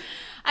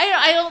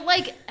 I don't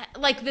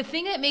like the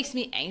thing that makes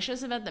me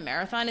anxious about the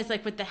marathon is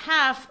like with the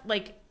half,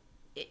 like,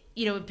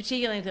 you know,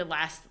 particularly the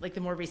last, like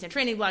the more recent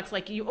training blocks,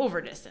 like you over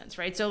distance,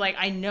 right? So like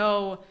I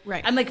know,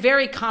 Right. I'm like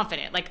very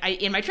confident. Like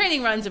in my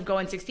training runs of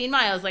going 16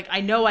 miles, like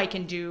I know I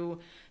can do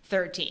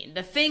 13.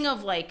 The thing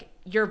of like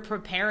you're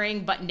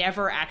preparing but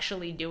never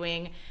actually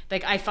doing,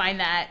 like I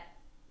find that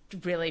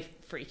really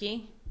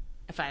freaky.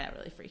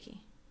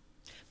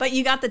 But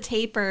you got the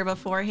taper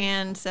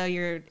beforehand, so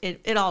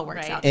it all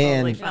works Right. out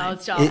totally And fine. Well,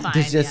 it's all fine.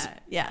 there's just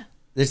Yeah.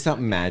 there's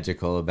something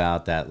magical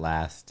about that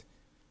last.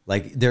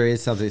 Like there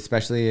is something,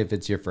 especially if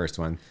it's your first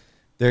one.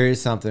 There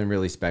is something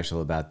really special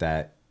about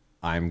that.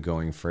 I'm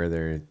going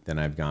further than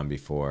I've gone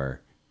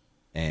before,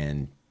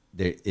 and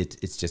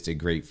it's just a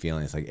great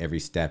feeling. It's like every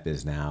step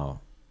is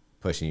now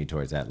pushing you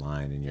towards that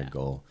line and your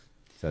goal.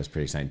 So it's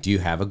pretty exciting. Do you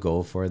have a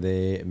goal for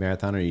the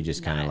marathon, or are you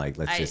just kind of like,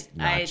 let's just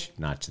notch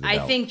the belt?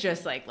 I think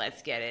just like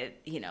let's get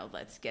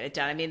it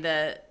done. I mean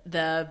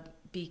the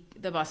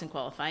Boston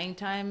qualifying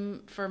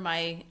time for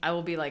I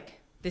will be like,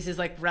 this is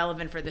like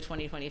relevant for the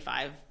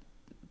 2025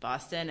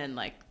 Boston, and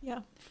like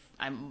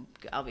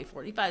I'll be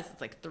 45, so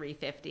it's like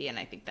 3:50, and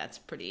I think that's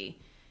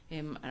pretty. I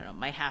don't know,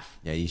 my half.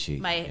 Yeah, you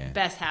should.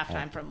 Best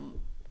halftime from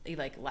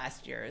like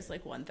last year is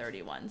like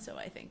 1:31, so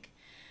I think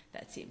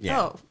that seems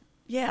Oh,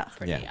 yeah.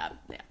 pretty up.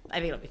 Yeah, I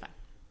think it'll be fine.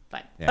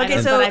 But Okay,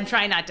 but so I'm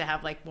trying not to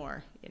have like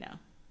more, you know.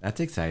 That's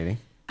exciting.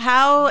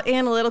 How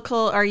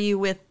analytical are you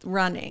with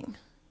running?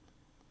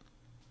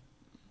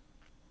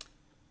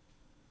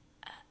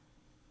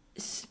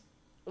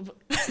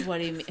 What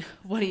do you mean?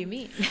 What do you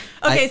mean?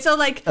 Okay, so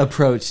like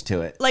Approach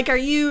to it. are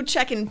you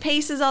checking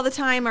paces all the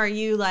time? Are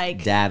you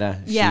like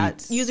Data.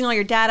 Sheets. using all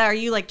your data? Are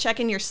you like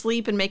checking your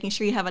sleep and making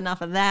sure you have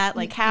enough of that?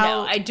 Like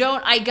how? No, I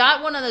don't. I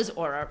got one of those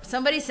Aura.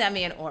 Somebody sent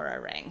me an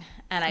Aura ring,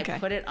 and I Okay.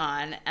 put it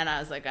on, and I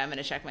was like, I'm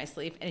gonna check my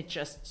sleep, and it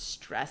just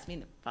stressed me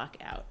the fuck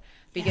out.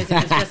 Because it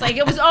was just like,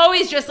 it was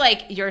always just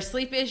like, your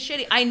sleep is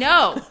shitty. I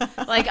know.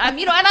 Like, I'm,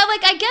 you know, and I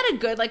get it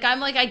good. Like,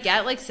 I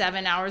get like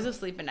 7 hours of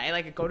sleep a night.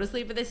 Like, I go to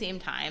sleep at the same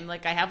time.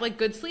 Like, I have like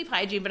good sleep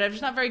hygiene, but I'm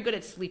just not very good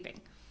at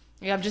sleeping.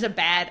 Like, I'm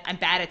bad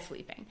at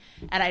sleeping.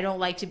 And I don't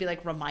like to be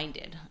like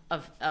reminded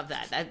of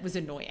that. That was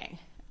annoying.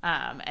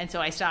 And so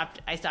I stopped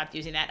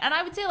using that. And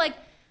I would say like,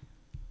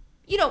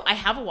 you know, I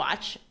have a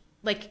watch.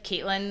 Like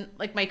Caitlin,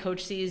 like my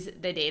coach sees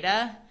the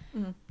data.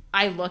 Mm-hmm.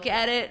 I look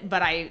at it,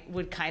 but I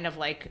would kind of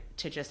like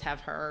to just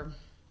have her.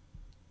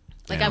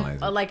 Like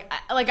Analyze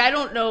it. I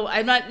don't know.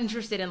 I'm not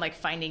interested in like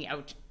finding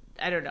out.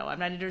 I don't know. I'm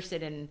not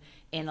interested in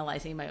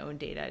analyzing my own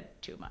data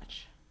too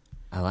much.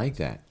 I like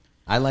that.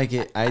 I like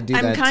it. I do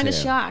that I'm kind of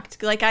too.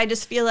 shocked. Like I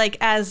just feel like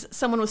as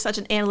someone with such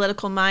an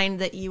analytical mind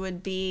that you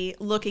would be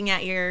looking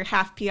at your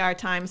half PR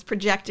times,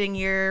 projecting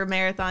your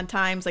marathon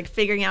times, like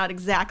figuring out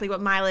exactly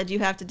what mileage you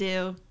have to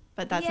do.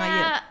 But that's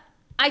not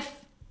you.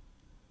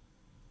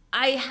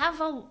 I have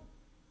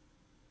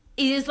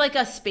it is like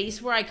a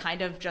space where I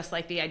kind of just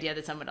like the idea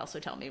that someone else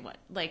would tell me what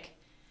to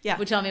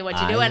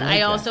do. And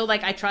I also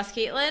like, I trust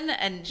Caitlin,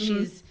 and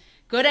she's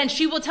good, and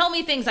she will tell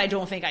me things I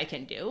don't think I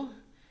can do.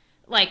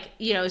 Like,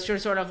 you know,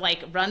 sort of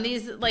like run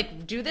these,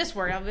 like do this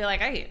work. I'll be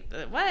like,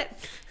 what?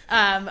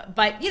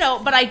 But you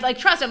know, but I like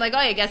trust. I'm like, oh,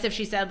 I guess if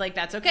she said like,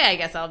 that's okay, I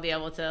guess I'll be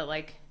able to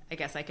like, I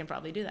guess I can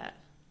probably do that.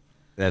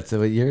 That's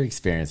what you're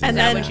experiencing. And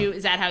right then now.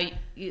 Is that how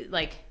you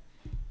like?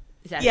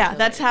 Yeah,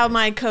 that's how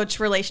my coach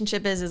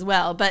relationship is as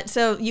well. But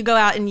so you go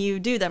out and you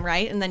do them,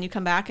 right? And then you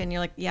come back and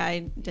you're like, yeah, I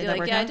did that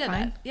workout. Yeah, I did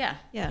fine. that.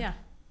 Yeah.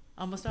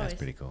 Almost always. That's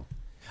pretty cool.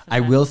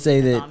 Sometimes I will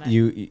say that vomit.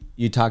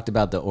 you talked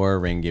about the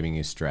Oura Ring giving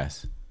you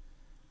stress.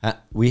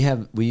 We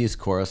use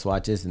Chorus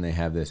watches, and they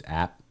have this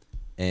app,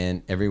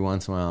 and every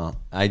once in a while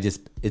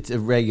it's a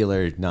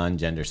regular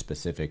non-gender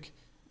specific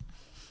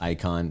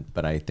icon,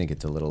 but I think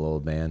it's a little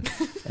old man,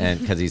 and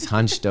because he's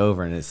hunched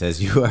over and it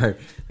says you are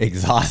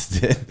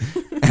exhausted,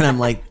 and I'm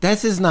like,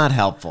 this is not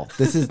helpful.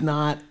 This is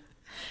not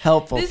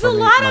helpful. There's a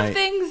lot of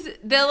things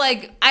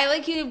that I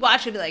like you to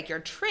watch and be like, your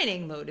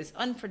training mode is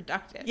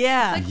unproductive.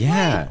 Yeah. It's like,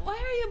 Yeah. Why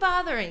are you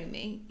bothering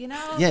me? You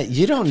know? Yeah,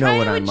 you don't know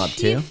what I'm up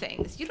to.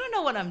 Things. You don't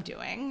know what I'm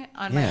doing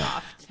on my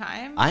off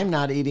time. I'm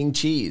not eating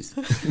cheese.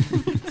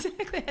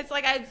 Exactly. It's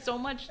like I had so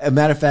much A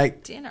matter of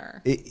fact,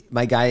 dinner.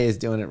 My guy is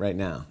doing it right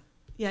now.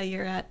 Yeah,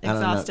 you're at I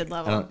don't know- exhausted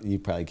level. You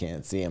probably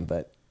can't see him,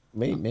 but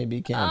maybe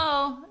you can.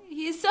 Oh,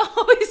 he's so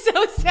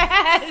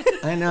sad.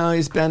 I know,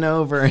 he's bent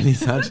over and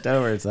he's hunched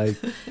over. It's like,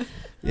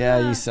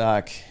 yeah, you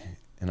suck.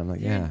 And I'm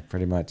like, yeah,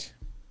 pretty much.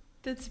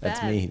 That's bad.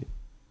 That's me.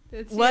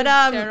 That's What,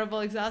 you,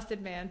 terrible,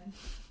 exhausted man.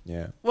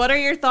 Yeah. What are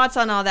your thoughts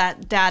on all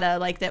that data,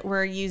 like that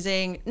we're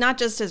using, not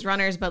just as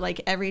runners, but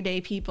like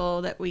everyday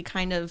people, that we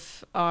kind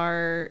of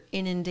are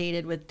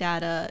inundated with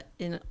data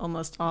in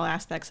almost all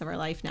aspects of our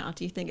life now?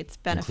 Do you think it's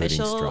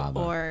beneficial Strava.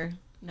 or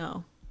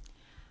no?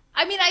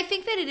 I mean, I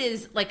think that it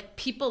is like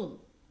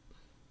people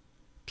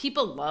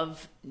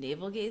love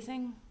navel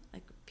gazing.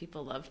 Like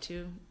people love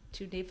to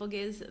navel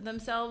gaze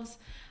themselves.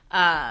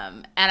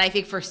 And I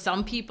think for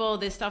some people,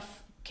 this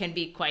stuff can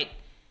be quite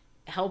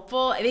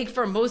helpful. I think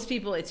for most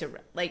people, it's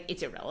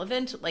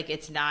irrelevant. Like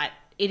it is not,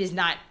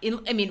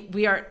 I mean,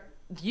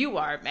 you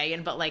are,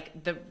 Megan, but like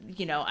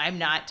I'm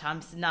not,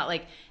 Tom's not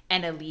like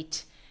an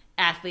elite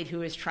athlete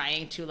who is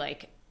trying to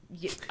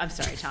I'm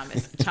sorry,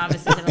 Thomas.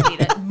 Thomas is an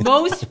elite.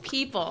 Most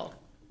people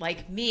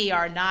like me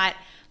are not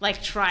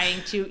like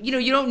trying to,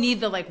 you don't need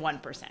the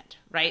 1%,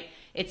 right?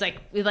 It's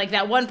like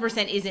that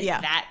 1% isn't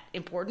that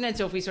important. And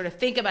so if we sort of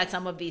think about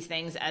some of these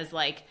things as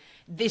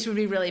this would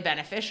be really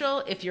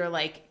beneficial if you're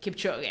like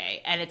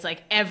Kipchoge, and it's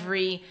like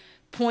every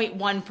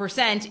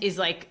 0.1% is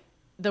like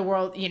the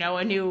world,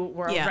 a new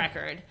world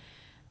record.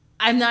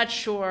 I'm not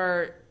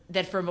sure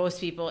that for most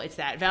people it's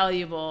that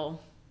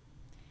valuable.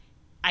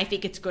 I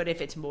think it's good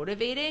if it's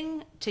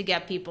motivating to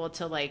get people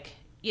to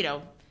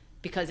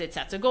because it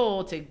sets a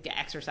goal to get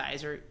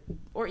exercise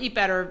or eat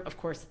better. Of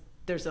course,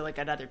 there's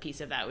another piece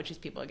of that, which is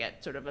people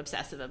get sort of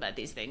obsessive about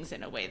these things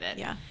in a way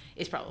that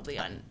is probably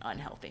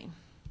unhealthy.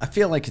 I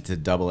feel like it's a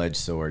double-edged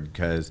sword,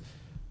 because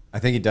I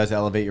think it does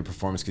elevate your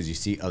performance because you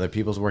see other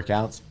people's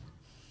workouts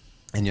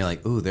and you're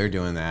like, ooh, they're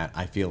doing that.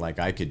 I feel like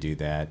I could do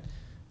that.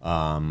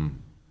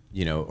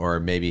 Or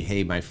maybe,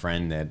 hey, my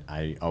friend that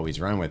I always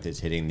run with is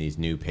hitting these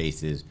new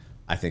paces.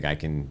 I think I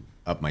can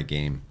up my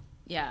game.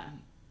 Yeah.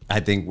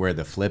 I think where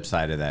the flip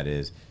side of that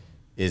is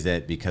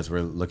that because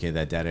we're looking at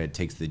that data, it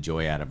takes the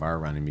joy out of our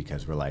running,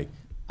 because we're like,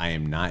 I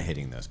am not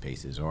hitting those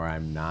paces, or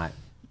I'm not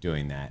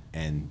doing that.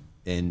 And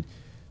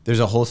there's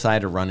a whole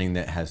side of running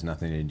that has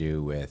nothing to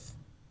do with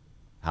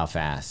how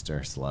fast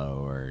or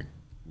slow or,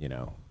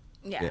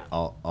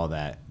 all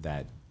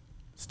that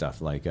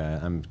stuff. Like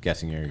I'm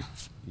guessing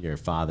your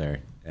father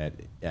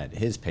at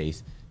his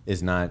pace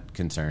is not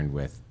concerned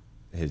with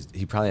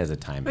he probably has a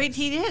time. Wait,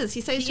 he is.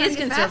 He says he's he trying is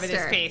to get concerned with his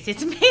faster. pace.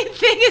 Its main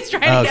thing is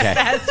trying to get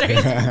faster.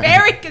 He's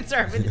very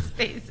concerned with his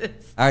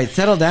paces. All right,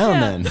 settle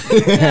down then.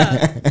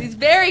 He's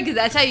very good.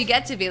 That's how you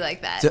get to be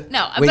like that.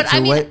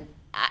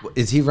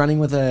 Is he running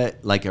with a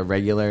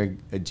regular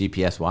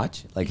GPS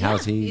watch?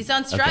 How's he? He's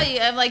on Strava.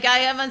 Okay. I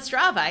am on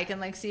Strava. I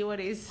can see what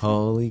he's.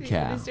 Holy see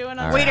cow! What he's doing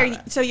All on right. Wait,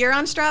 Strava. so you're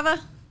on Strava?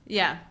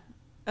 Yeah.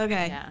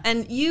 Okay. Yeah.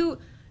 And you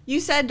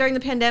said during the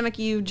pandemic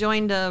you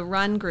joined a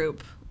run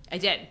group. I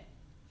did.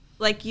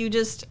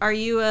 Are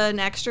you an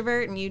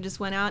extrovert and you just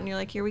went out and you're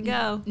like, here we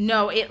go?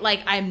 No,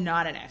 I'm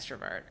not an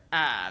extrovert.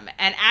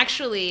 And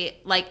actually,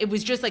 it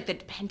was just the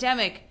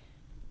pandemic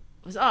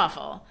was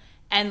awful.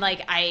 And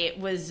I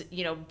was,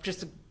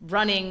 just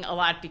running a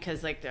lot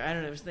because I don't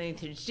know, there was nothing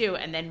to do.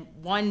 And then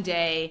one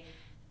day,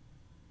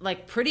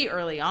 pretty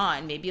early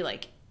on, maybe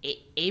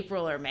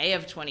April or May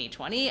of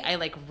 2020,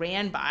 I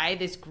ran by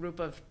this group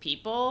of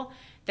people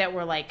that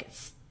were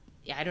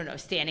I don't know,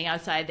 standing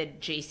outside the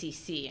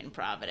JCC in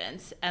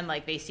Providence, and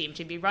they seemed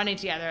to be running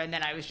together. And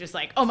then I was just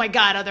oh my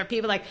God, other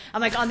people,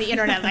 I'm on the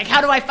internet,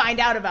 how do I find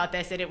out about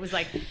this? And it was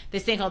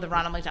this thing called the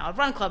Ronald McDonald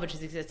Run Club, which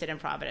has existed in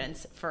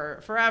Providence for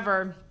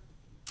forever.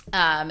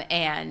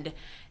 And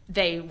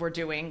they were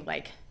doing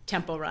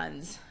tempo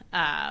runs,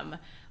 on,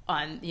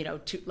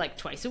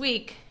 twice a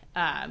week,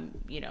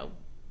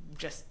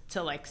 just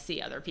to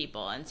see other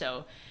people. And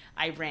so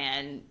I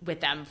ran with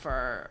them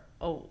for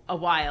a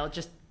while,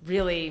 just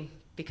really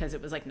because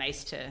it was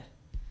nice to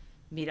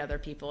meet other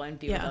people and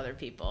be with other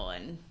people.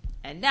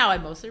 And now I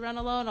mostly run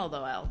alone,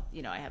 although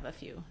I have a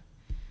few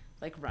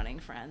running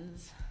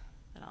friends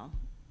that I'll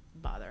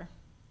bother.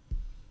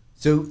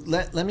 So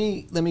let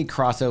me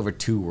cross over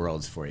two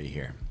worlds for you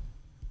here.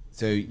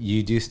 So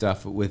you do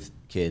stuff with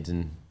kids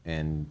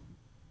and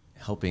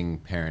helping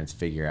parents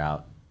figure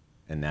out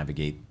and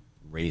navigate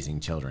raising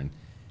children.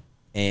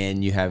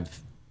 And you have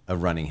a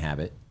running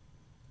habit.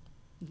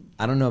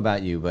 I don't know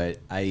about you, but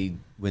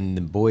when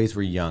the boys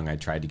were young, I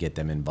tried to get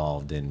them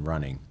involved in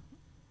running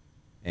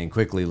and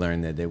quickly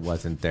learned that it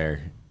wasn't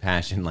their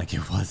passion like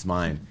it was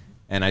mine.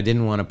 And I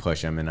didn't want to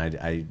push them, and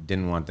I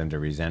didn't want them to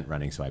resent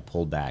running, so I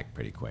pulled back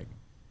pretty quick.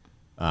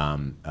 I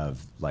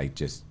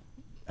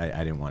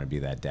didn't want to be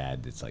that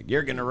dad that's like,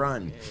 you're going to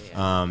run.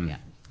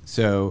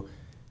 So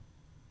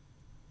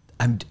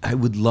I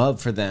would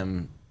love for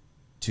them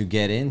to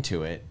get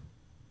into it,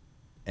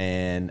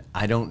 and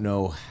I don't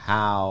know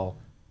how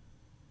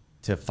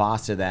to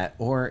foster that,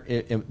 or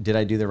did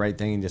I do the right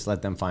thing and just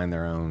let them find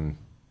their own?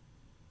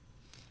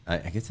 I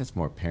guess that's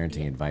more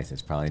parenting advice.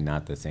 It's probably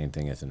not the same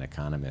thing as an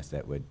economist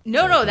that would.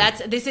 No.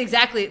 This is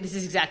exactly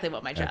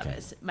what my job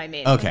is. My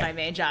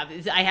main job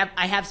is I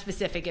have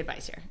specific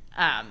advice here.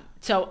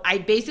 So I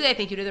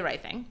think you do the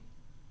right thing.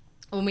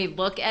 When we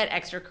look at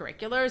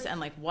extracurriculars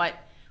and like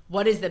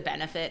what is the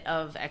benefit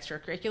of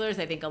extracurriculars,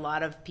 I think a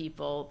lot of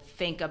people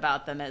think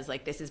about them as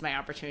like, this is my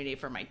opportunity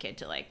for my kid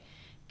to like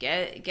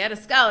get a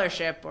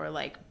scholarship or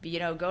like, you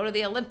know, go to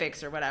the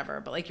Olympics or whatever.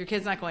 But like your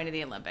kid's not going to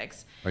the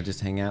Olympics. Or just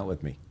hang out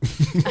with me.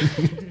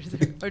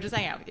 Or just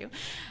hang out with you.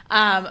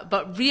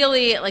 But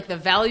really, like the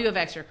value of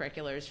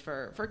extracurriculars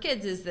for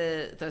kids is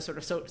the sort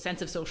of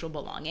sense of social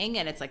belonging.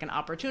 And it's like an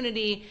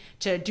opportunity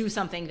to do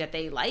something that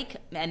they like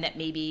and that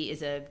maybe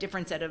is a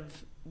different set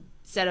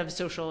of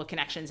social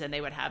connections than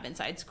they would have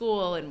inside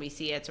school. And we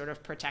see it sort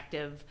of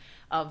protective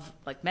of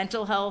like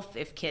mental health.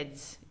 If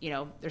kids, you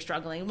know, they're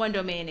struggling in one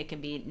domain, it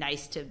can be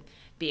nice to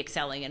be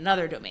excelling in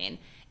another domain.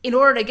 In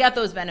order to get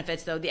those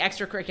benefits, though, the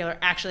extracurricular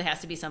actually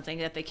has to be something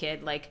that the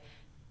kid like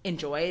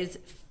enjoys,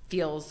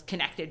 feels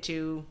connected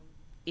to,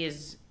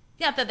 is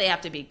not that they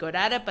have to be good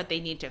at it, but they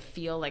need to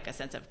feel like a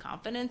sense of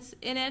confidence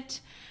in it.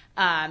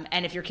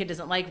 And if your kid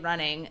doesn't like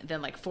running,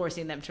 then like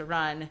forcing them to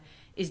run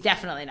is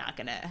definitely not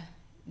going to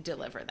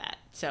deliver that.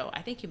 So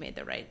I think you made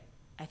the right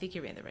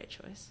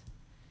choice.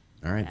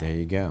 All right, there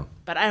you go.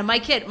 But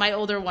my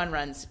older one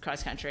runs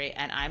cross country,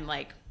 and I'm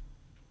I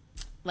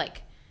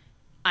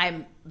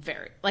am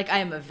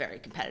a very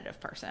competitive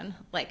person.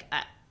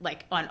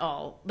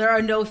 There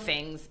are no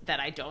things that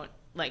I don't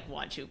like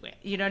want to win.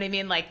 You know what I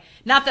mean? Like,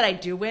 not that I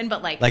do win,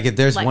 but like if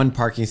there's one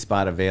parking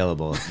spot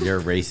available, you're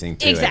racing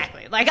to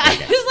exactly. it. Like I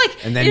just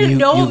like, and then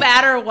no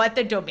matter what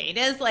the domain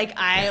is, like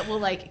I will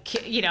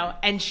like, you know,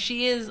 and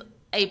she is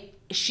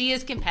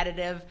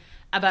competitive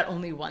about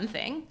only one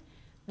thing,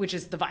 which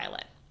is the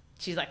violin.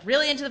 She's like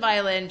really into the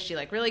violin. She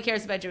like really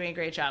cares about doing a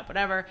great job,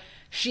 whatever.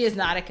 She is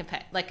not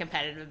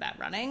competitive about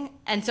running.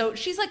 And so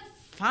she's like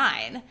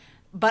fine,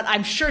 but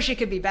I'm sure she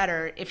could be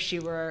better if she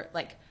were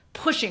like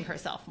pushing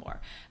herself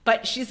more.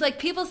 But she's like,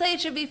 people say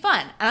it should be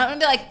fun. And I'm gonna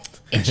be like,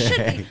 it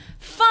should be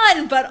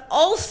fun, but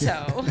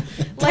also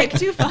like,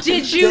 too fun.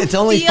 It's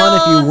only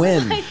fun if you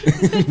win.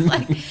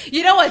 Like,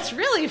 you know what's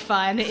really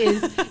fun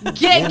is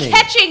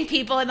catching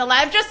people in the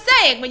lab. I'm just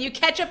saying, when you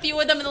catch a few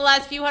of them in the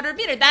last few hundred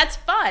meters, that's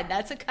fun.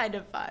 That's a kind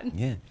of fun.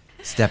 Yeah.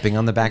 Stepping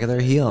on the back of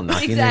their heel,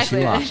 knocking their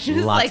shoe off.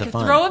 Just Lots of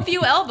fun. Throw a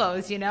few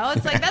elbows, you know?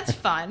 It's like, that's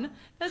fun.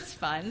 That's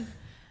fun.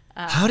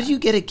 How did you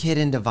get a kid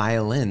into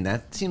violin?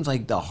 That seems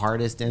like the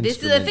hardest instrument.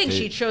 This is the thing.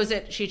 She chose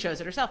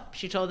it herself.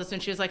 She told us when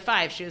she was like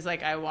 5. She was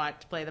like, I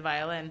want to play the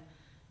violin.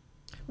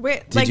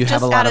 Did you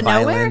have a lot of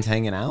violins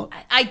hanging out?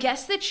 I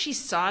guess that she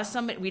saw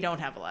somebody. We don't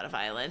have a lot of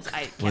violins.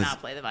 I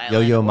cannot play the violin.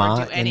 Yo-Yo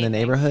Ma in the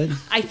neighborhood?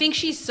 I think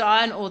she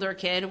saw an older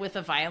kid with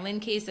a violin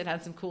case that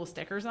had some cool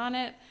stickers on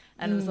it.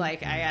 And was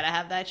like, I gotta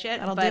have that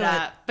shit.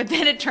 But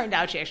then it turned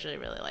out she actually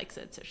really likes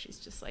it. So she's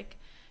just like,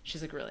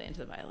 she's like really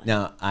into the violin.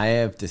 Now, I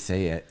have to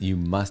say, you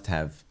must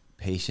have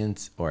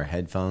patience or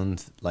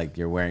headphones like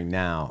you're wearing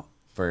now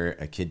for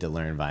a kid to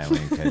learn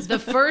violin. Cause the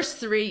first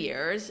 3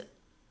 years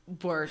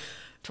were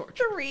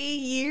torture. 3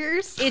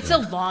 years? It's a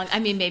long, I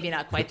mean, maybe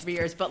not quite 3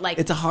 years, but like.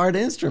 It's a hard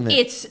instrument.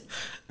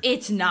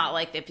 It's not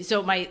like the,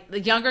 so the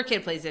younger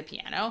kid plays the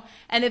piano,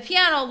 and the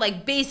piano,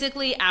 like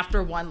basically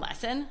after one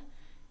lesson,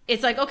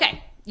 it's like,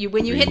 okay.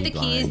 When you hit the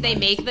keys, they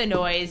make the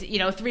noise, you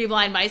know, 3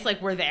 blind mice,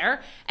 like we're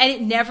there.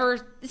 And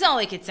it's not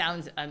like it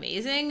sounds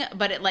amazing,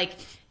 but it like,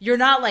 you're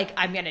not like,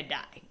 I'm going to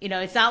die. You know,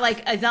 it's not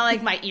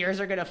like my ears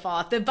are going to fall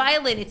off. The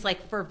violin, it's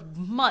like for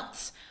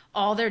months,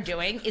 all they're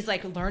doing is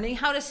like learning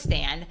how to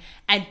stand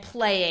and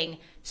playing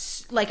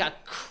like a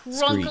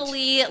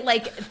crunkly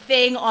like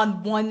thing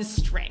on one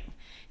string.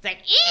 It's like,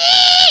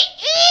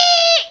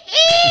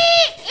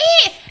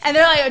 and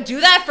they're like,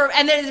 do that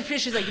and then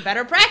she's like, you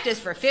better practice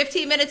for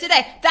 15 minutes a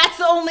day. That's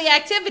the only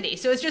activity.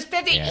 So it's just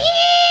 15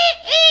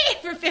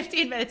 for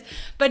 15 minutes.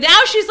 But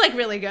now she's like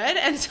really good.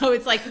 And so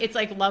it's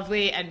like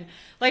lovely and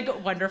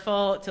like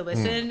wonderful to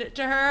listen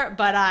to her.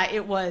 But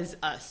it was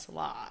a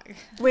slog.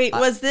 Wait,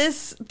 was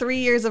this 3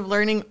 years of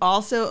learning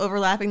also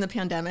overlapping the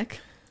pandemic?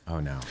 Oh,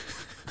 no.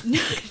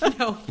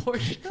 No,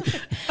 fortunately.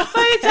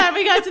 By the time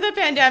we got to the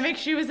pandemic,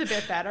 she was a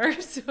bit better.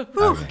 So.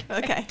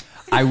 Okay.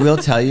 I will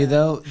tell you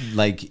though,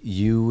 like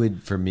you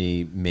would, for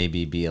me,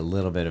 maybe be a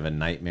little bit of a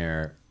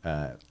nightmare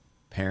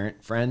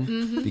parent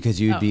friend because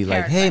you'd be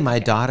like, "Hey, my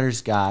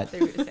daughter's got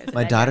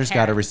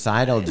a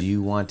recital. Do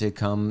you want to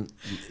come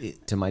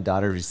to my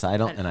daughter's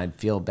recital?" And I'd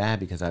feel bad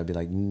because I'd be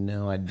like,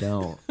 "No, I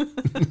don't."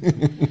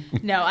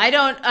 No, I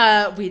don't.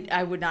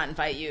 I would not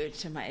invite you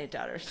to my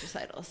daughter's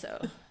recital,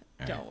 so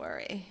don't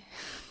worry.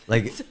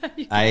 Like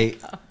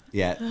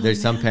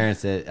there's some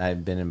parents that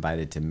I've been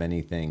invited to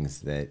many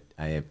things that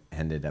I have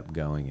ended up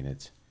going, and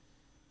it's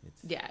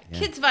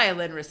kids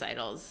violin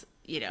recitals.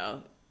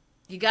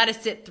 You got to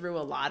sit through a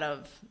lot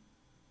of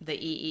the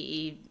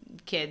EEE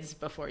kids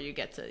before you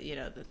get to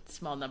the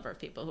small number of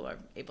people who are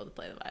able to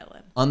play the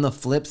violin. On the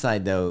flip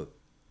side, though,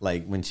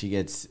 like when she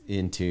gets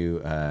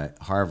into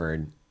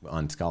Harvard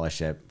on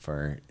scholarship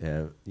for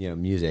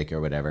music or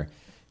whatever,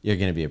 you're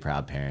going to be a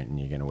proud parent and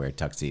you're going to wear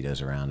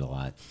tuxedos around a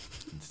lot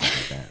and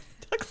stuff like that.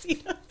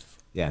 Tuxedos.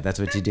 Yeah, that's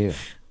what you do.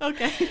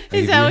 Okay.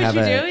 Is that what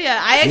you do? Yeah.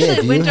 I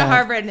actually went to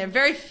Harvard and there are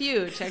very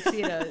few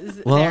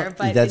tuxedos there.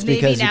 But that's maybe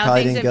because you now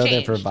probably things didn't have go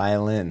there changed. for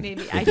violin.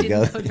 Maybe I didn't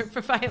go there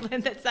for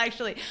violin. That's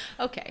actually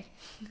okay.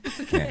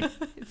 Yeah.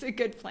 It's a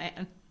good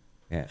plan.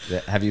 Yeah.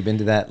 Have you been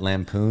to that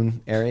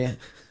Lampoon area?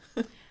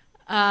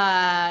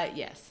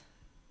 Yes.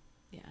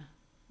 Yeah.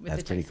 With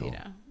That's the pretty tuxedo.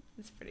 cool.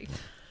 It's pretty cool.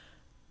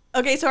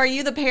 Okay, so are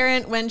you the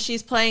parent when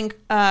she's playing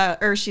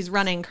or she's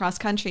running cross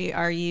country?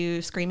 Are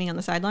you screaming on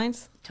the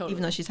sidelines? Totally.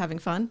 Even though she's having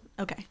fun?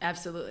 Okay.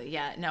 Absolutely.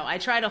 Yeah. No, I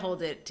try to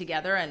hold it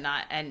together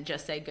and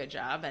just say good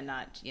job and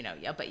not,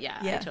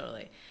 I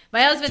totally.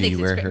 My husband thinks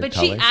it's great. But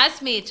colors? She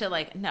asked me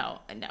to no,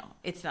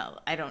 it's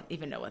not. I don't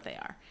even know what they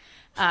are.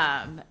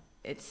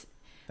 That's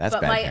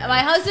bad my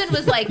husband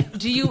was like,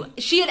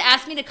 she had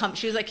asked me to come.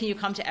 She was like, can you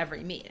come to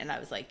every meet? And I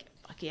was like,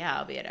 fuck yeah,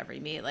 I'll be at every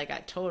meet. Like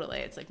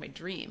it's like my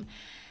dream.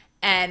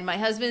 And my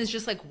husband is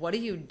just like, what do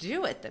you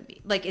do at the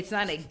meet? Like, it's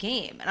not a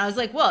game. And I was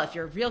like, well, if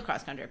you're a real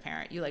cross-country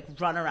parent, you, like,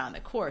 run around the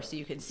course so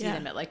you can see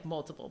them at, like,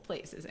 multiple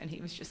places. And he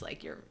was just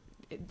like,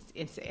 it's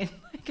insane.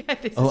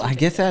 I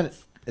guess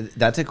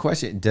that's a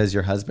question. Does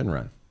your husband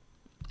run?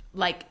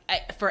 Like,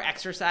 for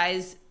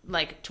exercise,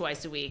 like,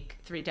 twice a week,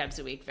 3 times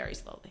a week, very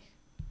slowly.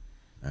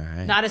 All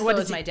right. Not as slow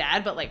as my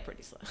dad, but, like,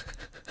 pretty slow.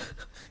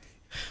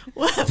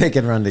 They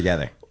can run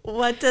together.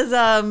 What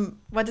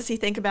does he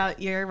think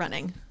about your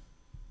running?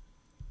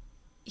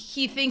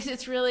 He thinks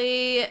it's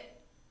really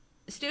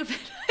stupid.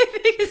 I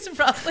think it's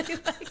probably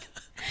like,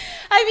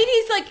 I mean,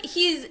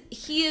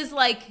 he is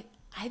like,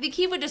 I think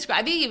he would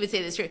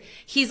say this true.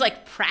 He's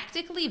like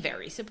practically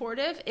very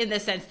supportive in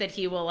the sense that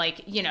he will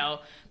like,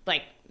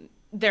 like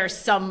there's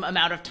some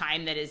amount of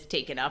time that is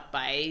taken up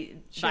by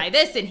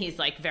this. And he's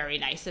like very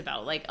nice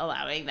about like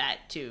allowing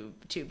that to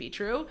be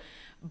true.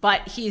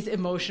 But he's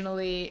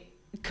emotionally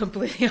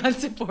completely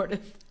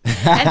unsupportive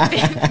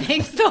and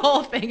thinks the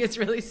whole thing is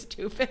really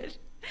stupid.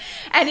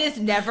 And is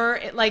never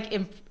like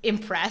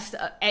impressed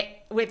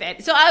with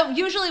it. So I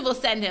usually will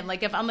send him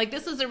like if I'm like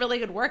this is a really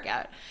good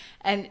workout,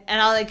 and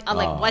I'll like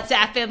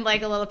WhatsApp him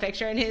like a little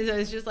picture, and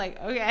he's just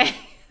like okay,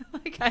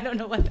 like I don't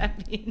know what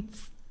that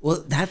means.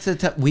 Well, that's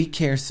we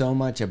care so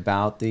much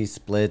about these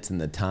splits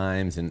and the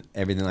times and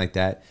everything like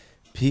that.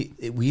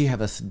 We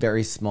have a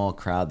very small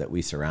crowd that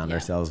we surround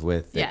ourselves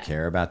with that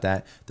care about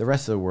that. The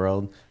rest of the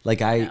world,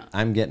 like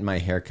I'm getting my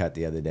hair cut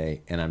the other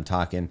day, and I'm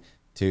talking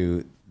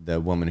to the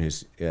woman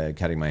who's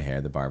cutting my hair,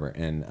 the barber,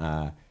 and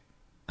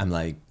I'm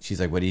like, she's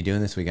like, what are you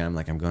doing this weekend? I'm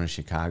like, I'm going to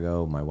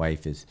Chicago. My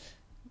wife is,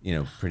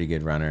 pretty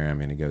good runner. I'm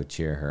going to go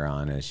cheer her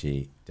on as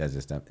she does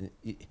this stuff.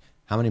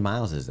 How many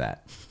miles is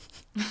that?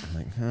 I'm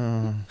like,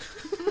 oh.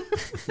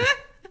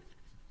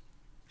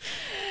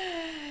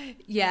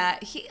 Yeah,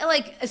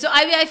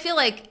 I feel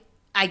like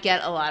I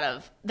get a lot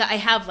of that. I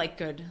have like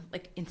good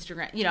like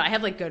Instagram, I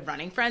have like good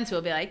running friends who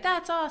will be like,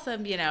 that's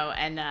awesome,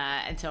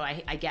 and so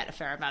I get a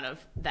fair amount of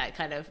that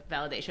kind of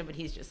validation, but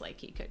he's just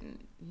like, he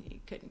couldn't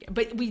get,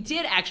 but we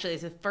did actually,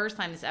 it's the first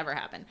time this ever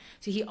happened.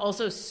 So he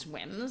also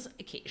swims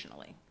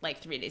occasionally, like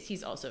 3 days.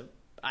 He's also,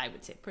 I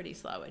would say, pretty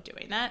slow at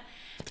doing that.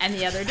 And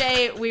the other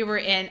day we were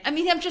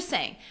I'm just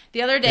saying,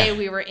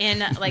 we were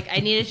in, like, I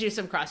needed to do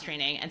some cross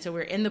training. And so we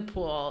were in the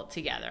pool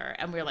together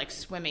and we were like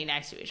swimming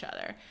next to each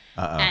other.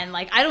 And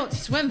like, I don't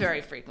swim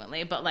very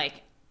frequently, but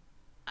like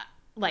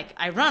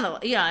I run a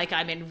lot, like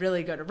I'm in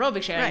really good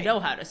aerobic shape. Right. I know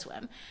how to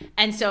swim.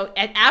 And so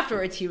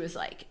afterwards he was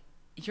like,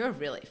 you're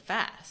really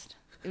fast.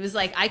 It was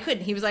like,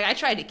 he was like, I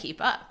tried to keep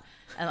up.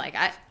 And like,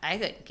 I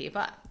couldn't keep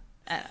up.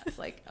 And I was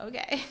like,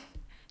 okay.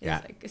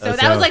 Yeah. So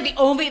that was like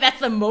that's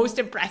the most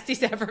impressed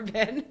he's ever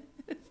been.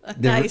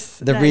 Nice.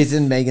 The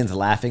reason Megan's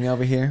laughing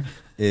over here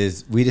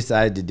is we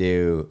decided to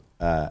do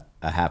a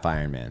half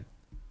Ironman.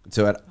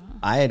 So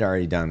I had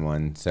already done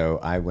one. So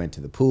I went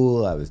to the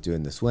pool. I was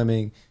doing the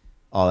swimming,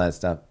 all that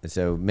stuff. And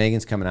so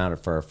Megan's coming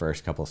out for her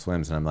first couple of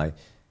swims. And I'm like,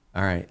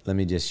 all right, let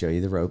me just show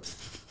you the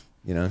ropes.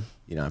 You don't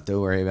have to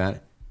worry about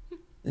it.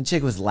 And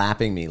chick was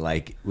lapping me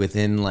like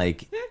within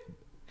like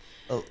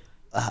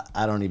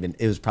I don't even.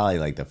 It was probably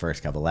like the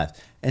first couple laps,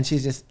 and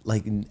she's just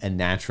like a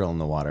natural in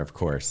the water, of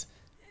course.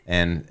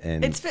 And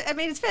it's, I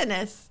mean, it's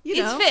fitness. You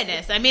know? It's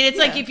fitness. I mean, it's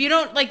like if you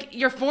don't like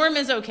your form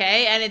is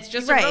okay, and it's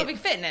just aerobic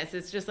fitness.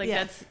 It's just like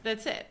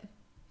that's it.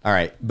 All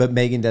right, but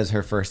Megan does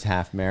her first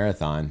half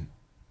marathon,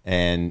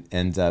 and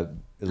ends up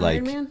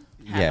like Ironman?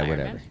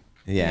 Whatever,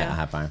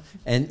 half Iron.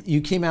 And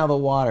you came out of the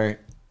water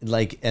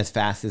like as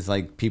fast as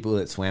like people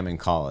that swam in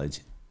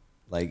college.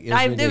 Like it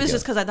was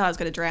just because I thought I was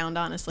going to drown.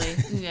 Honestly,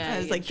 yeah, I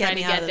was like, trying get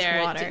me to out get of this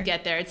there water. to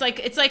get there. It's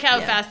like how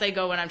fast I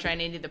go when I'm trying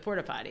to do the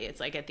porta potty. It's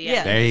like at the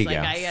end. There you it's go.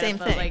 Like I gotta Same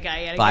feel thing. like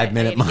I gotta 5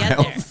 minute get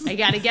miles. there. I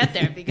gotta get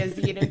there because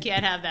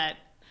can't have that.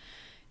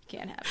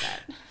 Can't have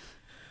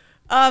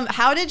that.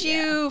 How did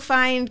you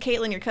find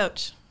Caitlin, your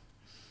coach?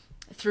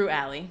 Through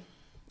Allie.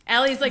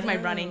 Allie's like my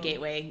running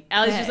gateway.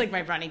 Allie's just like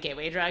my running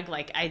gateway drug.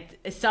 Like I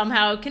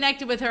somehow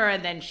connected with her,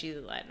 and then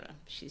I don't know.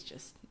 She's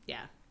just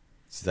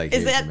She's like,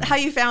 is that how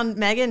you found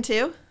Megan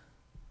too?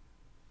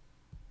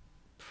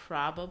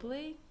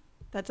 Probably.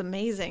 That's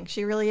amazing.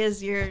 She really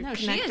is your connector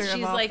she is. She's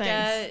of all like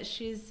things.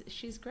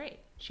 she's great.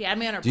 She had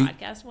me on her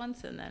podcast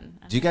once, and then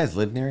Do you guys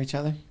live near each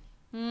other?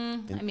 I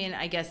mean,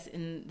 I guess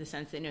in the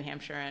sense that New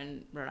Hampshire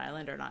and Rhode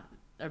Island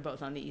are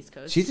both on the East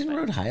Coast. She's in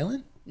Rhode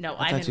Island? No,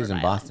 I thought she was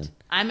in Boston.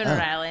 I'm in Rhode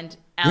Island.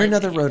 You're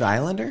another Rhode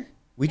Islander?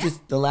 We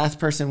just the last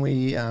person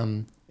we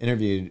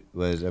interviewed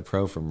was a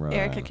pro from Rhode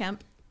Island. Erica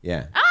Kemp.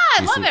 Yeah.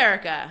 I love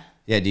Erica.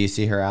 Yeah, do you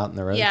see her out in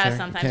the road? Yeah, there?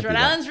 sometimes. Rhode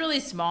Island's really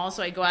small,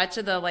 so I go out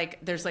to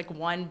there's like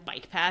one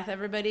bike path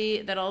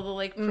everybody that all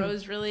the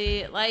pros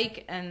really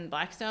like, and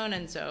Blackstone,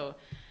 and so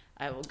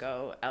I will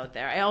go out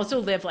there. I also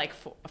live like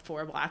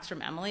 4 blocks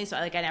from Emily, so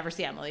I never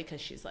see Emily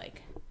because she's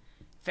like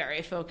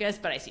very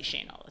focused, but I see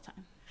Shane all the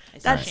time.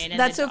 I see Shane and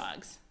the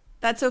dogs.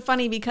 That's so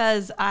funny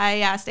because I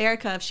asked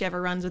Erica if she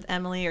ever runs with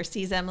Emily or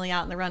sees Emily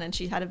out in the run, and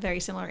she had a very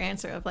similar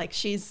answer of like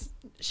she's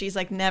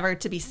like never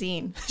to be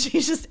seen.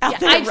 She's just out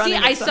there running.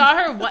 I saw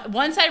her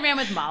once. I ran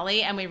with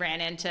Molly, and we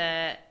ran into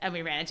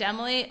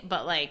Emily,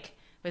 but like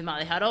with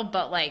Molly Huddle,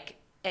 but like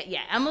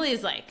Emily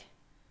is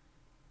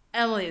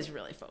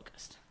really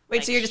focused.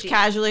 Wait, so you're just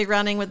casually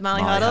running with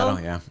Molly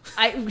Huddle? Yeah.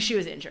 She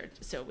was injured,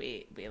 so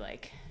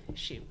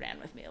she ran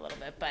with me a little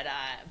bit,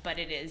 but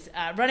it is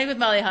running with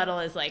Molly Huddle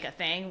is like a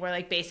thing where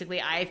like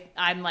basically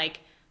I'm like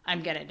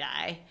I'm gonna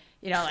die,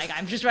 like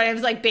I'm just running. I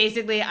was like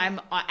basically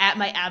I'm at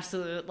my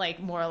absolute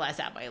like more or less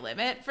at my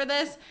limit for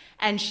this,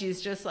 and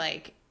she's just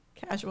like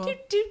casual,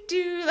 like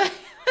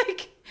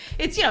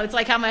it's it's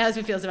like how my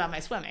husband feels about my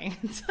swimming.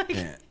 It's like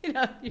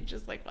you're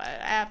just like what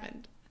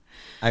happened.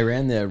 I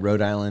ran the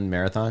Rhode Island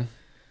Marathon,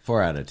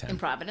 4 out of 10 in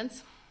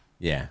Providence.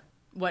 Yeah.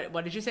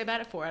 What did you say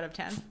about it? 4 out of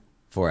 10.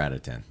 4 out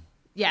of 10.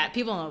 Yeah,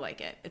 people don't like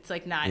it. It's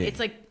like not. Yeah.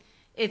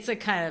 It's a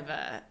kind of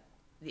a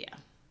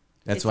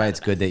That's why it's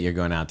good that you're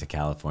going out to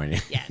California.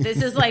 Yeah,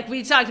 this is like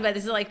we talked about.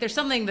 This is like there's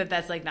something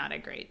that's like not a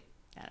great.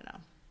 I don't know.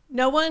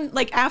 No one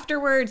like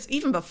afterwards,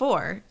 even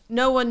before,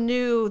 no one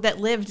that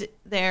lived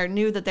there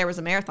knew that there was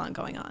a marathon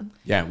going on.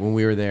 Yeah, when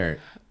we were there.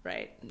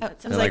 Right.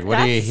 They're like, what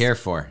are you here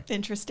for?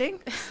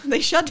 Interesting.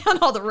 They shut down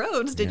all the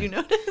roads. Did you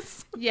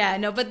notice? Yeah,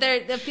 no, but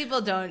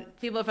people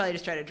probably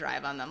just try to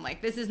drive on them.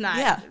 Like this is not.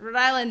 Yeah. Rhode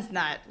Island's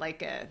not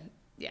like a.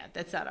 Yeah,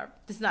 this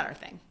is not our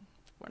thing.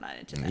 We're not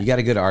into that. You got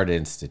a good art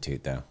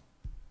institute though.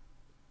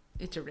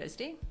 It's a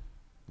RISD?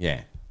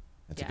 Yeah.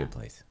 That's a good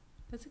place.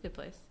 That's a good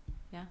place.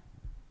 Yeah.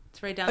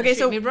 It's right down the street.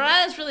 So, I mean, Rhode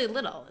Island's really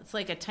little. It's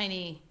like a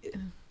tiny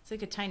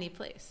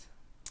place.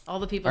 All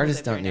the people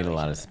artists don't need a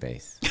lot of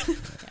space. Yeah.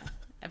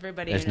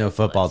 Everybody. There's no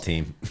football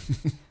team.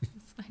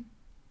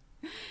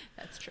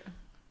 That's true.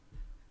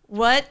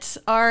 What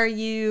are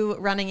you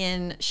running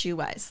in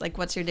shoe-wise? Like,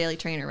 what's your daily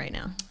trainer right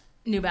now?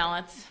 New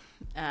Balance,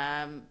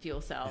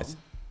 Fuel Cell.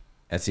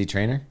 SC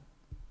Trainer?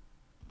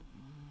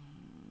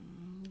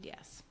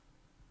 Yes.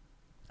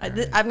 I'm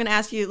going to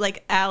ask you,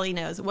 like Allie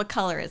knows, what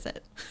color is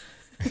it?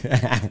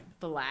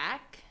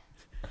 Black.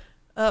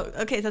 Oh,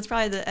 okay. That's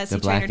probably the SC the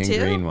black Trainer and too.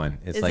 green one.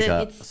 It's like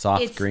a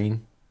soft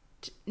green.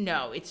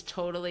 No, it's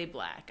totally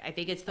black. I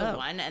think it's the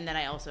one, and then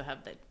I also have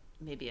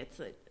maybe it's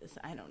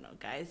I don't know,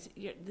 guys.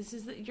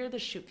 You're the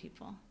shoe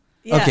people.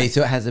 Yeah. Okay,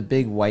 so it has a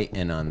big white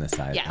N on the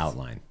side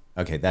outline.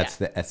 Okay, that's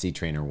the SC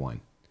Trainer 1.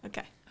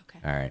 Okay.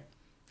 All right.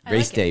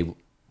 Race day,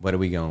 what are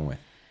we going with?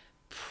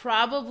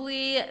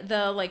 Probably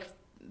the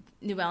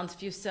New Balance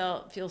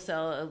Fuel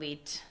Cell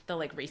Elite, the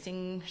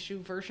racing shoe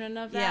version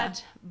of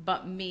that,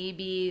 but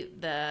maybe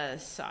the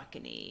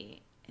Saucony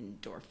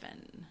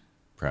Endorphin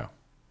Pro.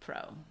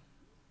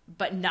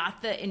 But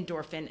not the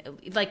Endorphin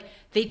Elite. Like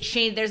they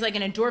changed. There's like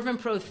an Endorphin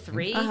Pro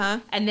 3,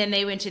 and then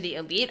they went to the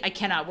Elite. I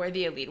cannot wear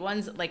the Elite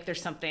ones. Like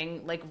there's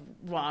something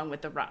wrong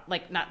with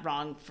not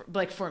wrong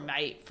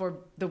for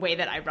the way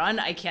that I run.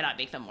 I cannot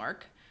make them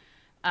work.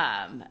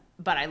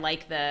 But I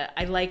like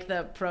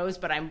the pros,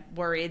 but I'm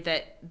worried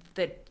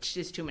that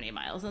just too many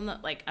miles in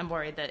I'm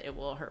worried that it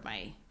will hurt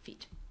my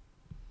feet.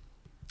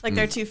 Like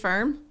they're too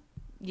firm?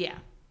 Yeah.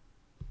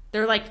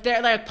 They're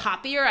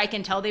poppier. I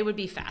can tell they would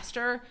be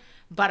faster,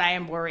 but I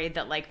am worried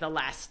that the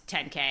last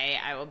 10K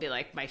I will be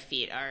my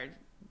feet are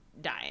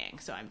dying.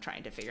 So I'm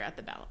trying to figure out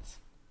the balance.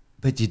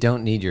 But you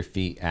don't need your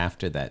feet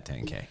after that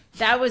 10K.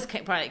 That was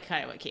probably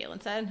kind of what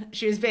Caitlin said.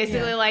 She was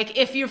basically like,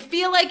 if you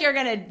feel like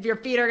your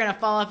feet are gonna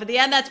fall off at the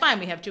end, that's fine.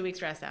 We have 2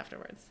 weeks rest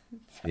afterwards.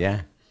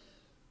 Yeah.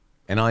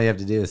 And all you have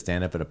to do is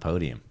stand up at a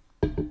podium.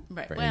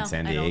 Right. In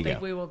San I Diego. don't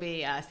think we will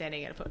be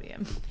standing at a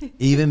podium.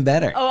 Even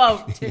better.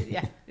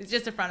 Yeah. It's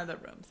just the front of the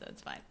room, so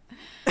it's fine.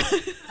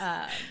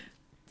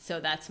 So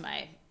that's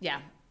my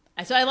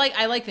So I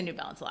like the New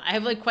Balance a lot. I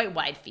have like quite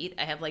wide feet.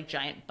 I have like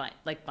giant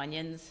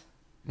bunions.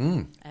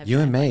 You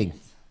and Meg.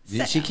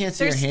 She can't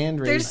see her hand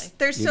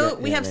raised.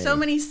 We have so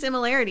many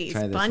similarities.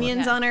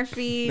 Bunions on our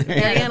feet, very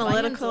Yeah,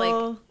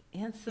 analytical.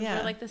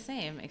 We're like the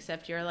same,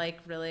 except you're like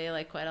really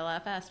like quite a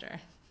lot faster.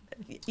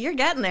 You're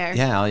getting there.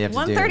 Yeah, all you have to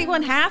do.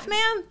 131 half,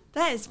 man?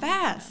 That is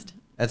fast.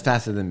 That's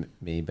faster than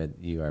me, but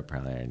you are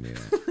probably already knew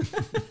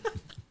that.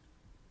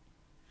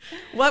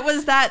 What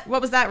was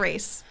that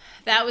race?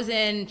 That was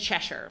in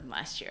Cheshire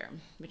last year,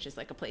 which is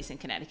like a place in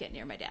Connecticut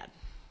near my dad.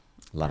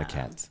 A lot of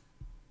cats.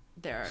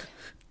 There are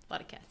a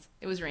lot of cats.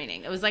 It was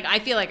raining. It was like, I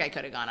feel like I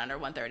could have gone under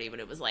 130, but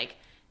it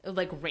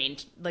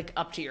rained like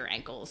up to your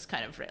ankles,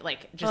 kind of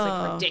like just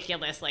like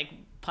ridiculous like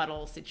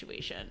puddle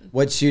situation.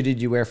 What shoe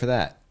did you wear for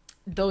that?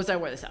 Those I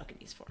wore the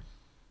Sauconys for.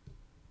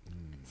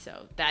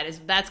 So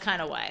that's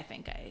kind of why I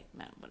think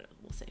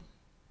we'll see.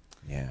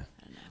 Yeah.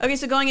 Okay,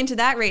 so going into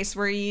that race,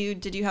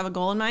 did you have a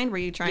goal in mind? Were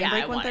you trying to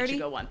break 130? I wanted to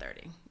go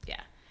 130.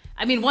 Yeah.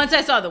 I mean, once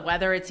I saw the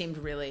weather, it seemed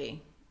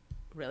really,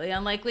 really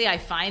unlikely. I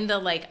find I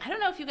don't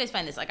know if you guys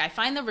find this, I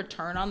find the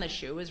return on the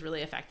shoe is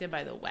really affected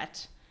by the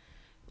wet.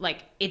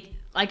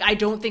 I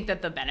don't think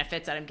that the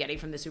benefits that I'm getting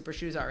from the super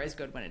shoes are as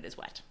good when it is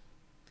wet.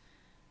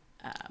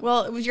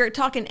 Well, if you're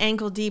talking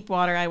ankle deep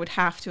water, I would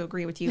have to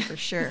agree with you for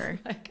sure.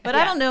 But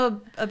yeah. I don't know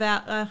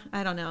about.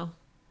 I don't know.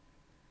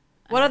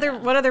 What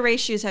other race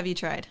shoes have you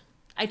tried?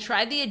 I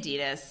tried the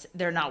Adidas.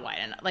 They're not wide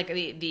enough. Like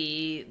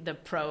the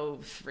Pro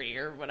 3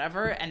 or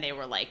whatever, and they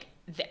were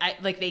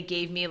they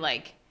gave me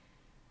like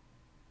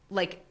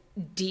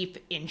deep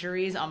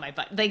injuries on my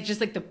butt. Like just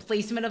like the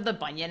placement of the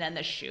bunion and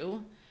the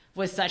shoe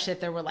was such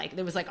that there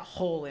was like a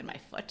hole in my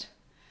foot.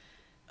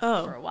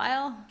 Oh. For a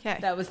while. Okay.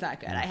 That was not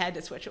good. I had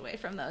to switch away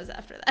from those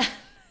after that.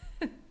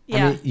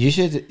 Yeah. I mean, you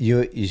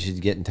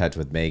should get in touch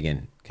with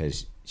Megan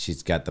because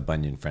she's got the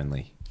bunion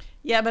friendly.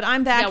 Yeah, but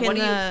I'm back in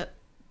the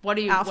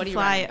Alpha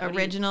Fly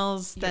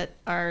Originals that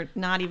are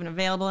not even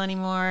available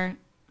anymore.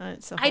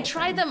 I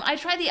tried them. I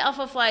tried the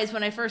Alpha Flies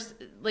when I first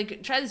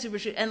tried the super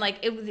shoe, and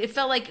it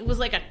felt like it was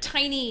like a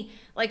tiny,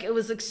 it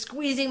was like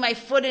squeezing my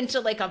foot into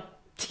like a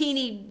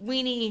teeny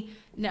weeny.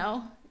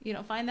 No, you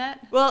don't find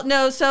that? Well,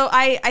 no. So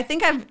I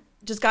think I've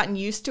just gotten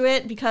used to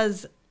it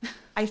because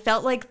I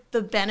felt like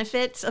the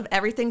benefits of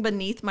everything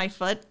beneath my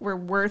foot were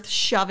worth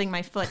shoving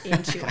my foot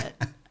into it.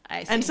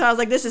 And so I was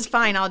like, this is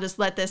fine. I'll just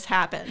let this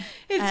happen.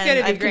 It's going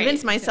to be I've great.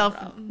 convinced myself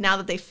now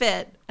that they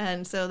fit.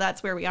 And so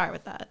that's where we are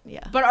with that.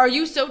 Yeah. But are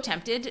you so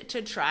tempted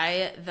to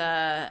try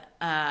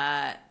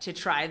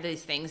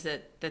these things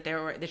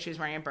that she was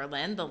wearing in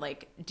Berlin?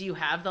 Do you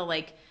have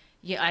I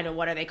don't know,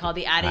 what are they called?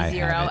 The Adi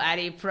Zero,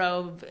 Adi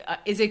Pro.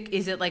 Is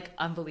it like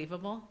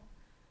unbelievable?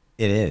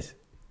 It is.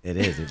 It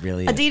is. It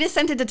really is. Adidas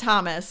sent it to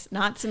Thomas,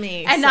 not to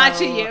me. And not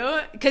to you?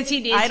 Because he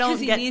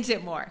needs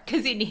it more.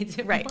 Because he needs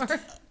it right.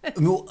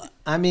 more.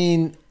 I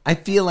mean, I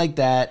feel like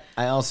that.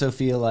 I also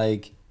feel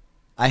like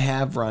I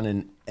have run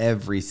in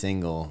every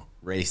single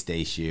race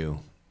day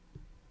shoe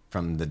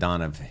from the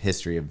dawn of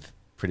history of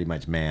pretty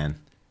much man.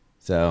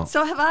 So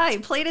have I.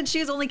 Plated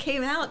shoes only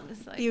came out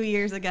a few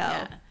years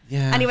ago.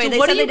 Yeah. Anyway, so they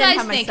what said do you they didn't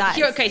guys have think?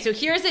 my size. So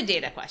here's a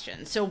data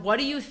question. So what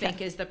do you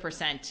think is the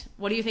percent?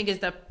 What do you think is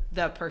the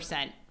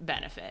percent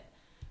benefit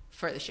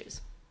for the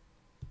shoes?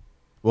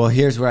 Well,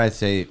 here's where I'd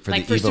say for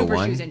the for Evo super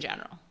 1. shoes in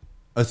general.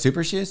 Oh,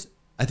 super shoes?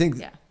 I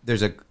think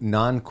there's a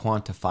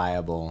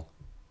non-quantifiable.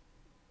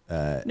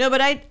 No,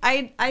 but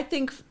I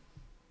think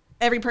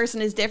every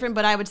person is different,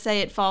 but I would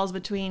say it falls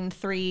between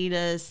 3 to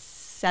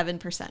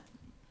 7%.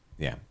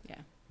 Yeah. Yeah.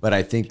 But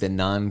I think the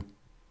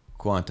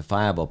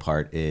non-quantifiable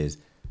part is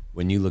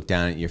when you look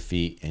down at your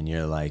feet and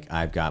you're like,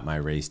 I've got my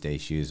race day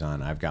shoes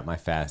on, I've got my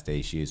fast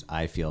day shoes,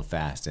 I feel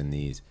fast in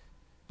these.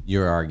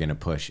 You are going to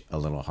push a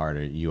little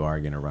harder. You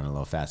are going to run a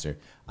little faster.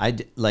 I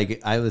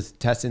was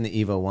testing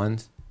the Evo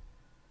 1s.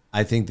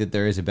 I think that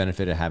there is a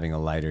benefit of having a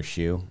lighter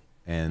shoe.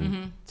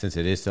 And since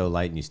it is so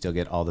light and you still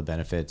get all the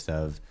benefits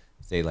of,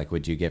 say, like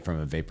what you get from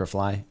a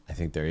Vaporfly, I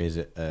think there is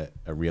a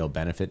real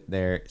benefit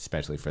there,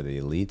 especially for the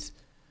elites.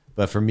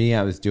 But for me,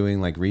 I was doing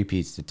like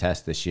repeats to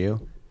test the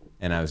shoe,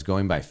 and I was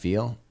going by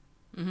feel.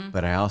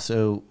 But I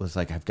also was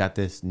like, I've got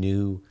this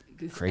new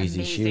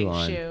crazy shoe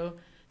on.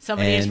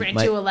 Somebody has written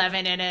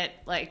 211 in it.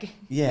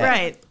 Yeah.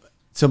 Right.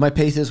 So my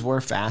paces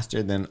were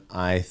faster than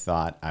I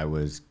thought I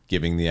was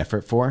giving the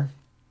effort for.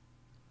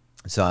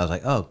 So I was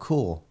like, oh,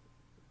 cool.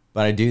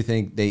 But I do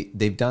think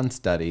they've done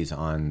studies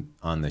on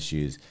the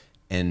shoes.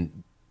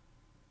 And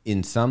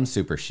in some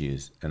super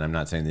shoes, and I'm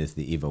not saying this is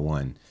the Evo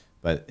 1,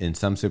 but in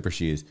some super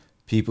shoes,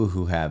 people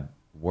who have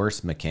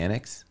worse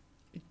mechanics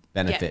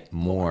benefit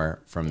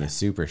more from the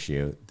super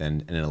shoe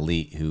than an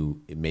elite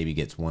who maybe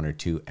gets 1 or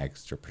 2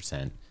 extra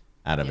 %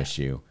 out of a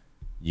shoe.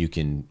 You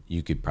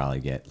could probably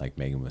get, like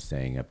Megan was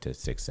saying, up to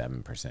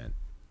 6-7%.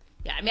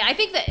 Yeah, I mean, I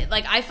think that,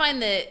 like, I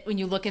find that when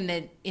you look in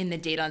the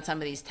data on some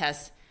of these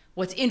tests,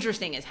 what's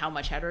interesting is how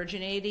much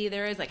heterogeneity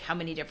there is, like how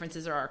many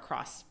differences there are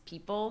across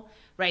people,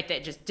 right?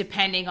 That just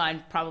depending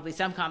on probably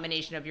some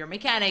combination of your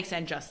mechanics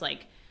and just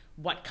like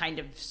what kind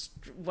of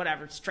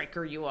whatever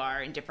striker you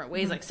are in different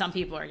ways. Like some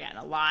people are getting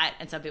a lot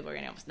and some people are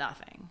getting almost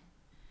nothing.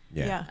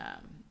 Yeah.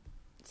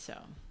 So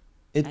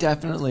it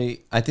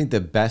definitely, I think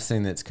the best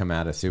thing that's come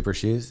out of super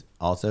shoes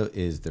also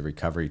is the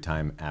recovery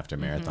time after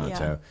marathon. Yeah.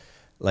 So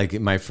like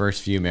my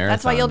first few marathons.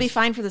 That's why you'll be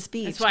fine for the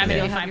speech. That's why I'm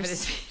going to be fine your for the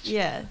speech.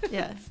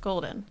 Yeah,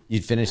 golden.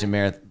 You'd finish a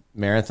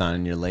marathon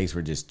and your legs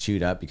were just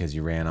chewed up because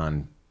you ran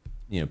on,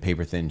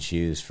 paper thin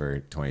shoes for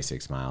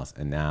 26 miles.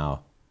 And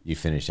now you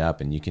finish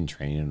up and you can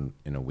train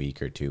in a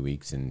week or 2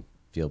 weeks and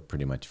feel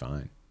pretty much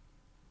fine.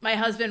 My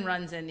husband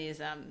runs in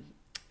these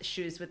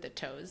shoes with the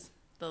toes,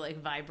 the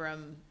like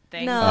Vibram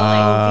things. No,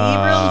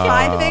 Vibram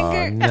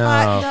 5-finger.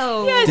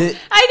 no. Yes,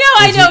 I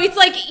know.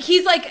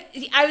 He's like,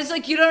 I was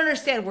like, you don't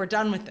understand. We're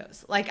done with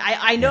those. Like,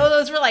 I know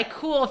those were like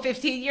cool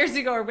 15 years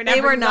ago or whenever.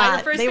 They were you got your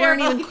not. first They pair,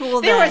 weren't but, even cool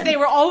they then. They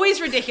were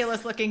always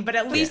ridiculous looking, but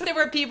at least there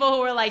were people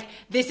who were like,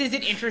 this is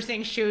an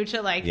interesting shoe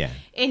to like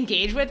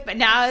engage with. But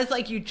now it's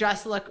like, you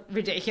just look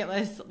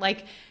ridiculous.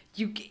 Like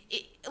you're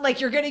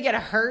going to get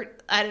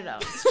hurt. I don't know.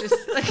 It's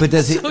just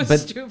like, but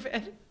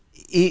stupid.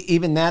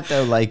 Even that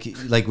though, like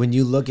when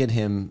you look at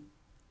him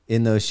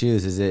in those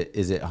shoes, is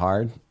it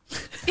hard?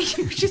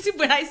 Just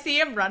when I see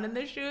him run in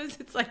the shoes,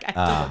 it's like I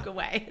have to look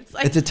away. It's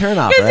like it's a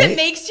turnoff, because right? it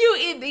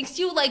makes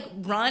you like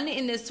run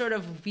in this sort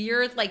of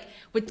weird, like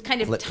with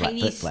kind of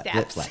tiny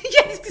steps.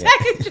 Yes,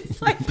 exactly.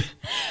 Just like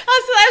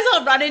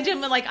I'll run into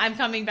him and like I'm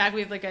coming back.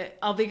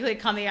 I'll be like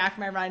coming back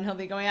from my run, and he'll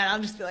be going on.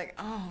 I'll just be like,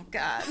 oh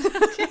god.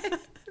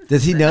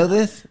 Does he know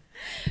this?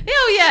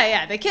 Oh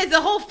yeah.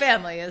 The whole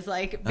family is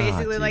like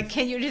basically like,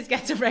 can you just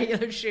get some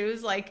regular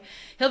shoes? Like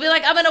he'll be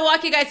like, I'm gonna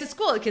walk you guys to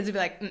school. The kids will be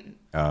like,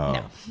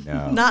 no,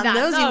 not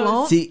those. You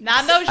won't. See,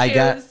 not those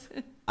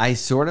shoes. I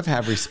sort of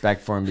have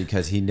respect for him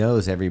because he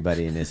knows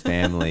everybody in his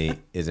family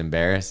is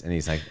embarrassed, and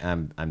he's like,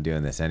 I'm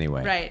doing this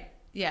anyway. Right?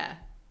 Yeah,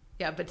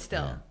 but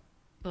still.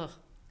 Yeah. Ugh.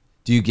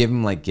 Do you give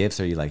him like gifts?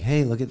 Or are you like,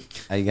 hey, look at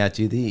I got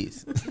you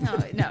these?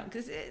 No,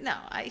 because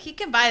he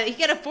can buy. He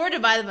can afford to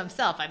buy them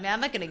himself. I mean, I'm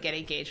not going to get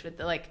engaged with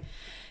no,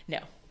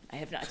 I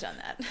have not done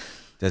that.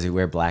 Does he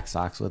wear black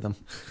socks with them?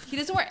 He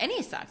doesn't wear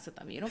any socks with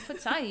them. You don't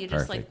put socks. You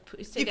just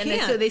you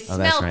can't. So they smell.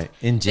 That's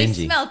right. They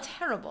smell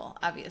terrible,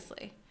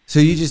 obviously. So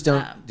you just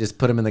don't just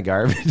put them in the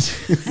garbage?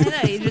 I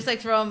know. You just like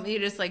throw them. You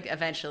just like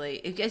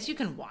eventually. I guess you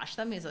can wash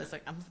them. He's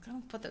like, I'm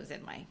going to put those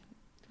in my.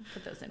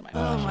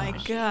 Oh my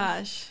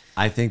gosh.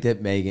 I think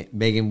that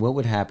Megan, what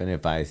would happen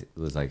if I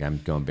was like, I'm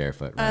going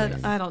barefoot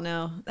running? I don't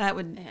know. It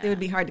would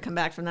be hard to come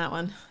back from that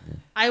one. Yeah.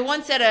 I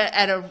once at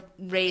a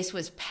race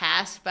was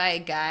passed by a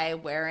guy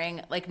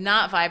wearing like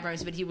not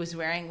Vibrams, but he was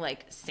wearing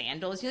like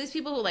sandals. You know these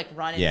people who like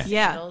run in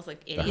sandals,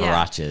 like idiots. The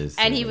huaraches.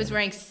 And he was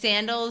wearing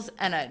sandals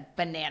and a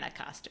banana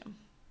costume.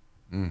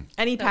 And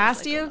he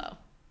passed you?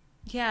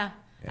 Yeah.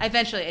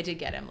 Eventually I did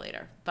get him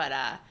later, but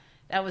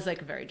that was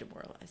like very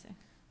demoralizing.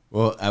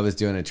 Well, I was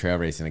doing a trail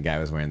race and a guy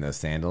was wearing those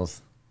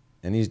sandals,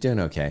 and he was doing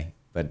okay,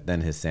 but then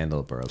his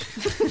sandal broke.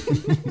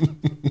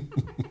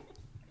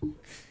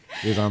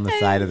 He was on the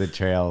side of the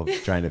trail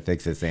trying to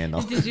fix his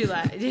sandal. Did you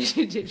laugh?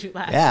 Did you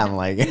laugh? Yeah, I'm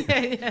like,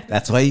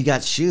 that's why you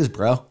got shoes,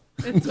 bro.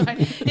 That's why.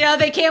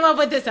 They came up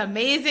with this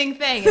amazing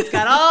thing. It's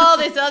got all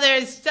this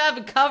other stuff.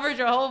 It covers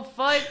your whole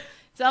foot.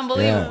 It's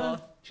unbelievable.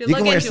 Yeah. You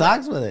can wear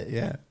socks with it.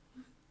 Yeah.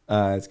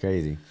 That's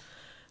crazy.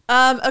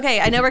 Okay,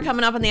 I know we're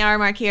coming up on the hour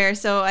mark here,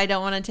 so I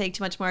don't want to take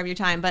too much more of your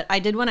time, but I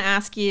did want to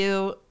ask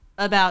you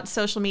about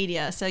social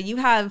media. So you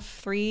have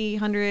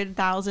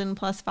 300,000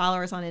 plus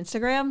followers on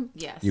Instagram?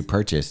 Yes. You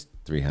purchased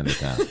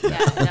 300,000.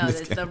 Yeah,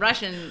 the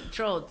Russian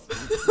troll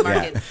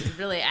market is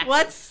really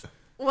active.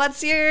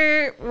 What's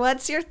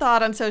your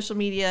thought on social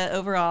media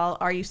overall?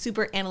 Are you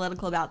super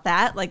analytical about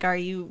that? Like, are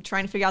you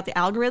trying to figure out the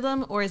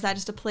algorithm, or is that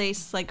just a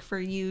place like for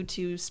you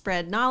to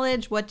spread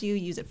knowledge? What do you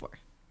use it for?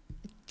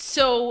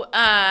 So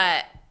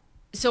I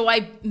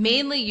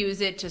mainly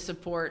use it to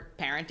support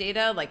parent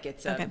data. Like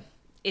it's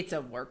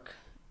a work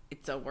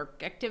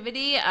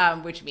activity,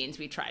 which means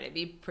we try to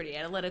be pretty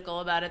analytical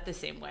about it the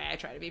same way I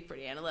try to be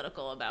pretty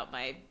analytical about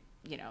my,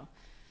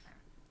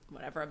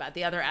 whatever about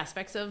the other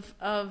aspects of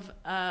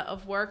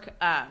work.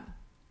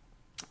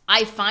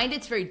 I find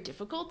it's very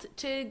difficult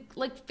to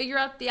like figure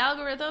out the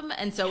algorithm.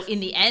 And so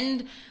in the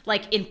end,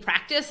 like in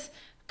practice,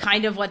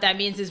 kind of what that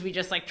means is we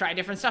just like try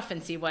different stuff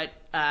and see what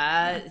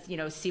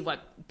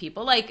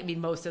people like. I mean,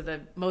 most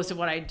of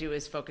what I do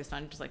is focused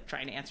on just like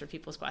trying to answer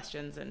people's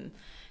questions and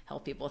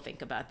help people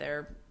think about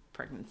their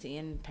pregnancy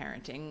and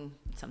parenting.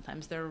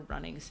 Sometimes they're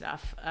running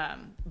stuff.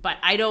 But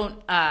I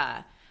don't,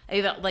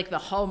 like the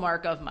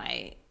hallmark of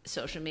my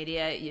social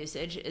media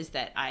usage is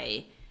that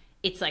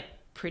it's like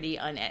pretty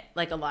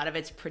like a lot of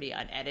it's pretty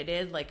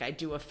unedited. Like I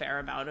do a fair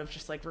amount of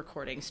just like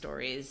recording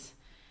stories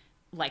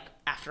like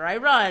after I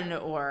run,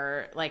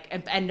 or like,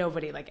 and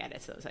nobody like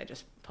edits those. I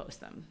just post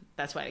them.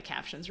 That's why the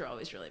captions are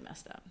always really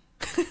messed up.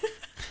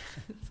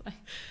 It's like,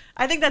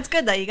 I think that's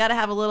good though. You got to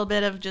have a little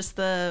bit of just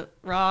the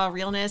raw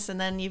realness, and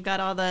then you've got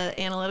all the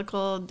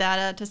analytical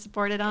data to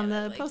support it on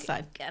the like, post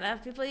side. Gotta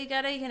have people. You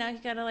gotta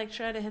like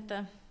try to hit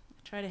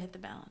the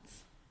balance.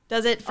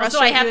 Does it frustrate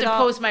Also, I have you to at all?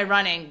 post my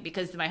running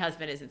because my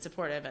husband isn't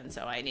supportive, and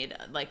so I need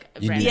like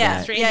You need random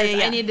that. strangers.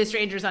 Yeah. I need the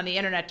strangers on the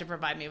internet to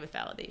provide me with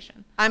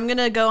validation. I'm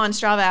gonna go on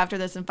Strava after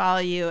this and follow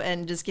you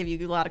and just give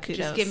you a lot of kudos.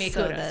 Just give me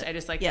so kudos. that- I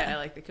just like yeah. that. I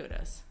like the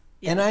kudos.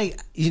 Yeah. And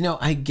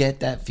I get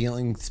that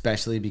feeling,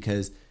 especially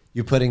because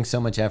you're putting so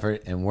much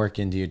effort and work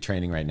into your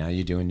training right now.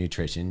 You're doing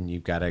nutrition.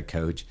 You've got a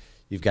coach.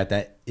 You've got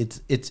that.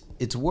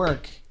 It's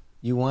work.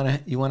 You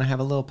wanna have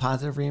a little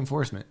positive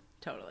reinforcement.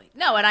 Totally.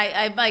 No, and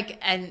I like,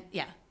 and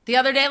yeah. The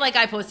other day, like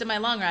I posted my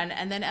long run,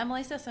 and then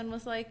Emily Sisson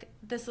was like,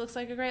 "This looks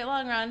like a great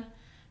long run,"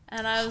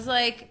 and I was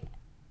like,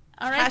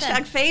 "All right, Hashtag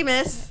then."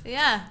 famous.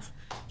 Yeah,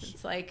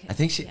 it's like I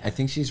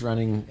think she's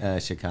running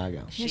Chicago.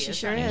 Yeah, she is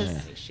sure running.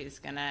 is. She's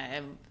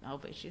gonna.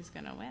 Hopefully, she's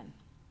gonna win.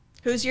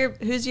 Who's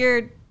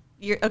your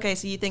okay?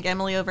 So you think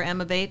Emily over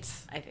Emma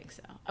Bates? I think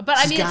so, but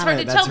I She's mean, it's got hard it.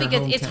 to That's tell her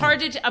because it's hometown. hard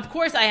to. Of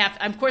course,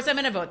 I'm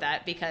going to vote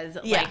that because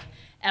Yeah. like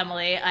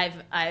Emily, I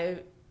I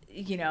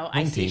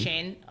Home see team.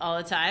 Shane all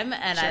the time,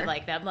 and I Sure.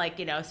 like them, like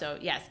so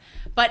yes.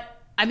 But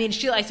I mean,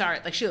 I saw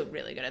her like she looked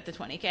really good at the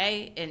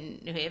 20K in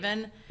New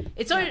Haven.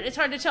 It's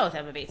hard to tell with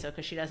Emma Bates though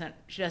because she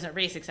doesn't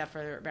race except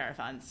for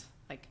marathons,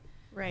 like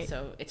Right.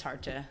 So it's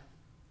hard to.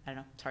 I don't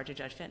know. It's hard to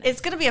judge fitness.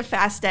 It's gonna be a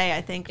fast day,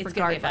 I think. It's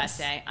gonna be a regardless. fast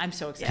day. I'm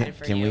so excited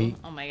for Can you. we-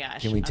 Oh my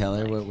gosh. Can we I'm tell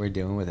her like- what we're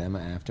doing with Emma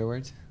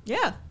afterwards?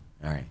 Yeah.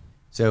 All right.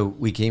 So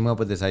we came up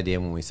with this idea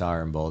when we saw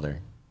her in Boulder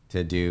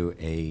to do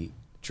a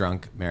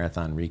drunk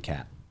marathon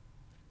recap.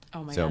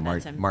 Oh my So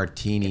god, that's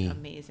martini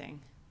amazing.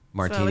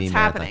 martini it's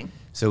marathon. happening.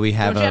 So we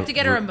have Don't you have to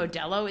get her a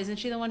Modelo? Isn't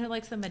she the one who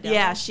likes the Modelo?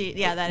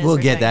 Yeah, that is. We'll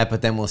her get thing. that,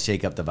 but then we'll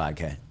shake up the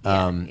vodka.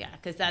 Yeah,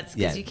 because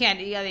yeah. you can't.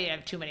 You gotta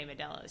have too many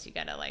Modelos. You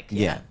gotta like.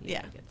 Yeah. you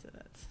Yeah. gotta get to that.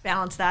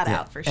 Balance that Yeah.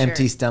 out for sure.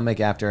 Empty stomach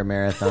after a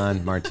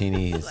marathon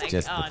martini is Like,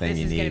 just the thing this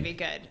you is gonna need. be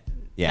good.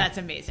 Yeah. That's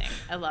amazing.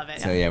 I love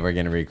it. So yeah, we're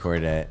gonna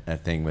record a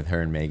thing with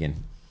her and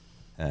Megan.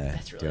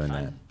 That's really doing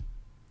fun.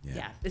 that.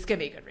 Yeah, it's gonna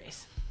be a good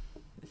race.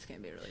 It's gonna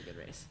be a really good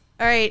race.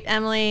 All right,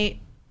 Emily.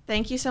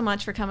 Thank you so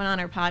much for coming on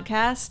our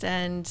podcast.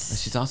 And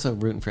She's also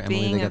rooting for Emily.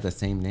 Being They a- got the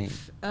same name.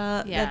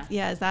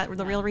 is that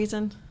the real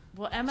reason?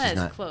 Well, Emma She's is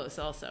not- close,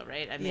 also,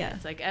 right? I mean, Yeah.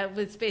 it's like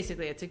it's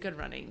basically it's a good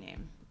running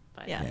name.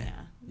 But Yeah. yeah.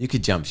 You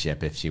could jump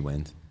ship if she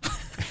wins.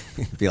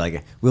 Be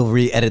like, we'll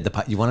re-edit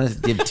the. You want to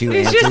give two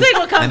It's answers, just like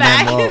we'll come and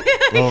back. then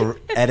we'll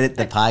edit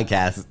the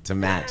podcast to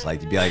match.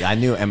 Like, you'd be like, I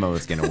knew Emma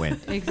was gonna win.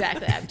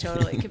 Exactly. I'm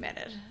totally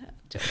committed.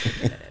 Totally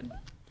committed.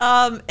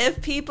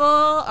 If people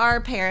are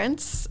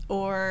parents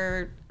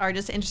or are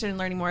just interested in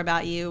learning more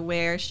about you,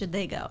 where should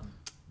they go?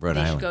 Rhode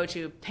They should Island. go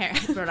to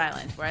Rhode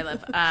Island, where I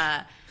live.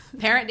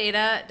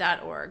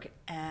 Parentdata.org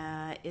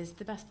is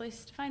the best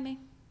place to find me.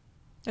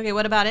 Okay,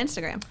 what about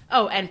Instagram?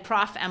 Oh, and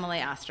Prof.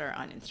 Emily Oster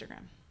on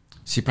Instagram.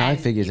 She probably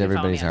And figures you can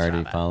follow me everybody's on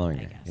already Strava, following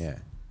I her. guess. Yeah.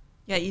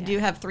 Yeah, you do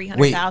have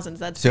 300,000.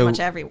 That's so- pretty much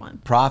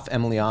everyone. Prof.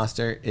 Emily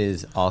Oster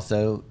is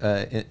also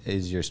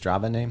is your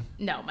Strava name?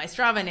 No, my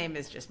Strava name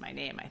is just my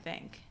name, I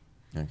think.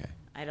 Okay.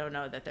 I don't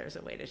know that there's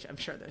a way to. I'm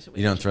sure there's a way.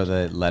 You don't to throw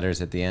change the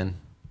letters at the end.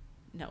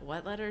 it. No,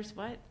 what letters?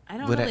 What? I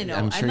don't But really know.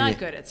 I'm I'm sure not you-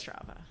 good at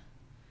Strava.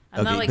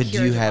 I'm Okay, not like but do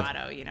Kira you have-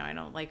 D'Amato, I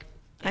don't like.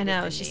 I know,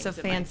 edit the she's so names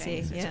of my fancy,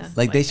 things. It's yeah. just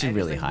Like, they I should just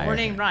really like hire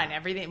morning her. run,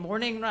 everything.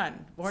 Morning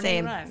run.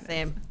 Same, run.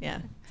 same. Yeah,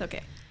 it's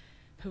okay.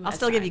 Who I'll has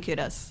still give time? you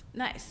kudos.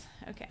 Nice.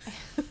 Okay.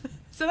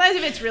 Sometimes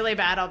if it's really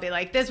bad, I'll be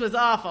like, this was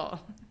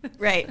awful.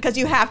 Right, because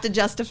you have to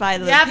justify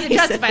the. You have to pieces.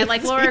 justify,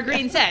 like Laura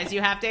Green says, you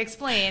have to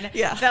explain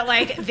Yeah. that,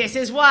 like, this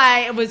is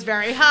why it was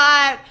very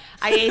hot.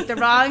 I ate the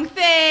wrong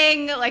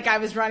thing. Like, I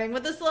was running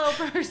with a slow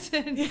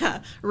person.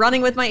 Yeah,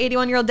 running with my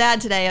 81-year-old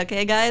dad today.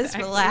 Okay, guys,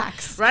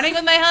 relax. Running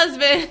with my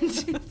husband.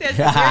 Says,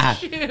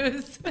 your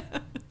shoes.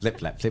 Flip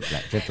flap, flip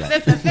flap, flip flap.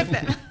 Flip, flip, flip,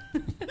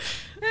 flip.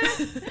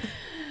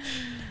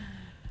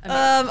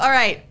 All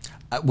right.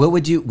 What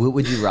would you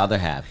rather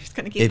have? Just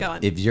gonna keep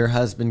going. If your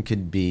husband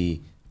could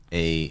be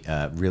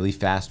a really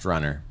fast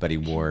runner, but he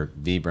wore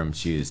Vibram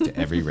shoes to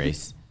every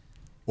race,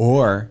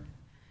 or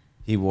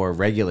he wore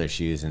regular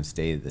shoes and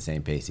stayed at the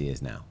same pace he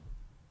is now.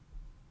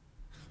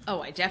 Oh,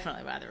 I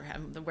definitely rather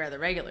him wear the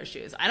regular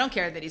shoes. I don't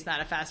care that he's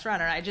not a fast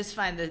runner. I just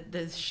find that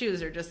the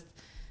shoes are just,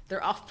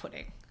 they're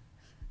off-putting.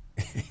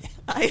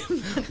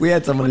 We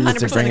had someone who used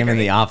to 100% bring him in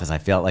agree. the office. I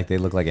felt like they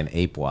looked like an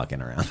ape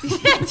walking around.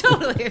 Yeah,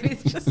 totally. I mean,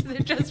 they're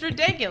just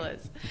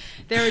ridiculous.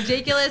 They're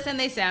ridiculous and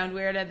they sound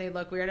weird and they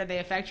look weird and they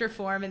affect your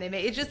form and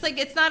it's just like,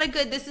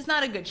 this is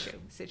not a good shoe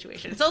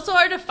situation. It's also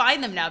hard to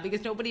find them now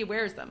because nobody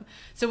wears them.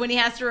 So when he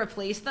has to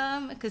replace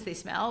them because they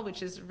smell,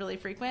 which is really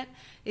frequent,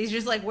 he's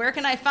just like, where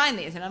can I find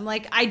these? And I'm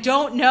like, I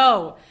don't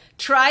know.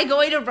 Try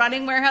going to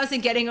Running Warehouse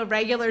and getting a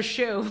regular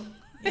shoe.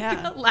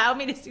 Yeah. Allow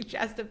me to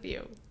suggest a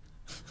few.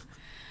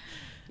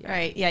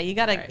 Right. Yeah. You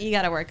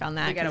gotta work on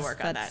that. We gotta 'cause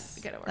work on that.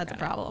 We gotta work That's a on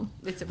problem.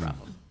 It's a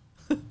problem.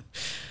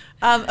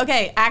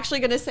 Okay. Actually,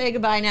 gonna say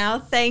goodbye now.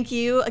 Thank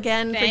you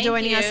again for Thank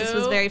joining us. This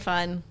was you. very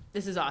fun.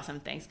 This is awesome.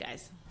 Thanks,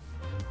 guys.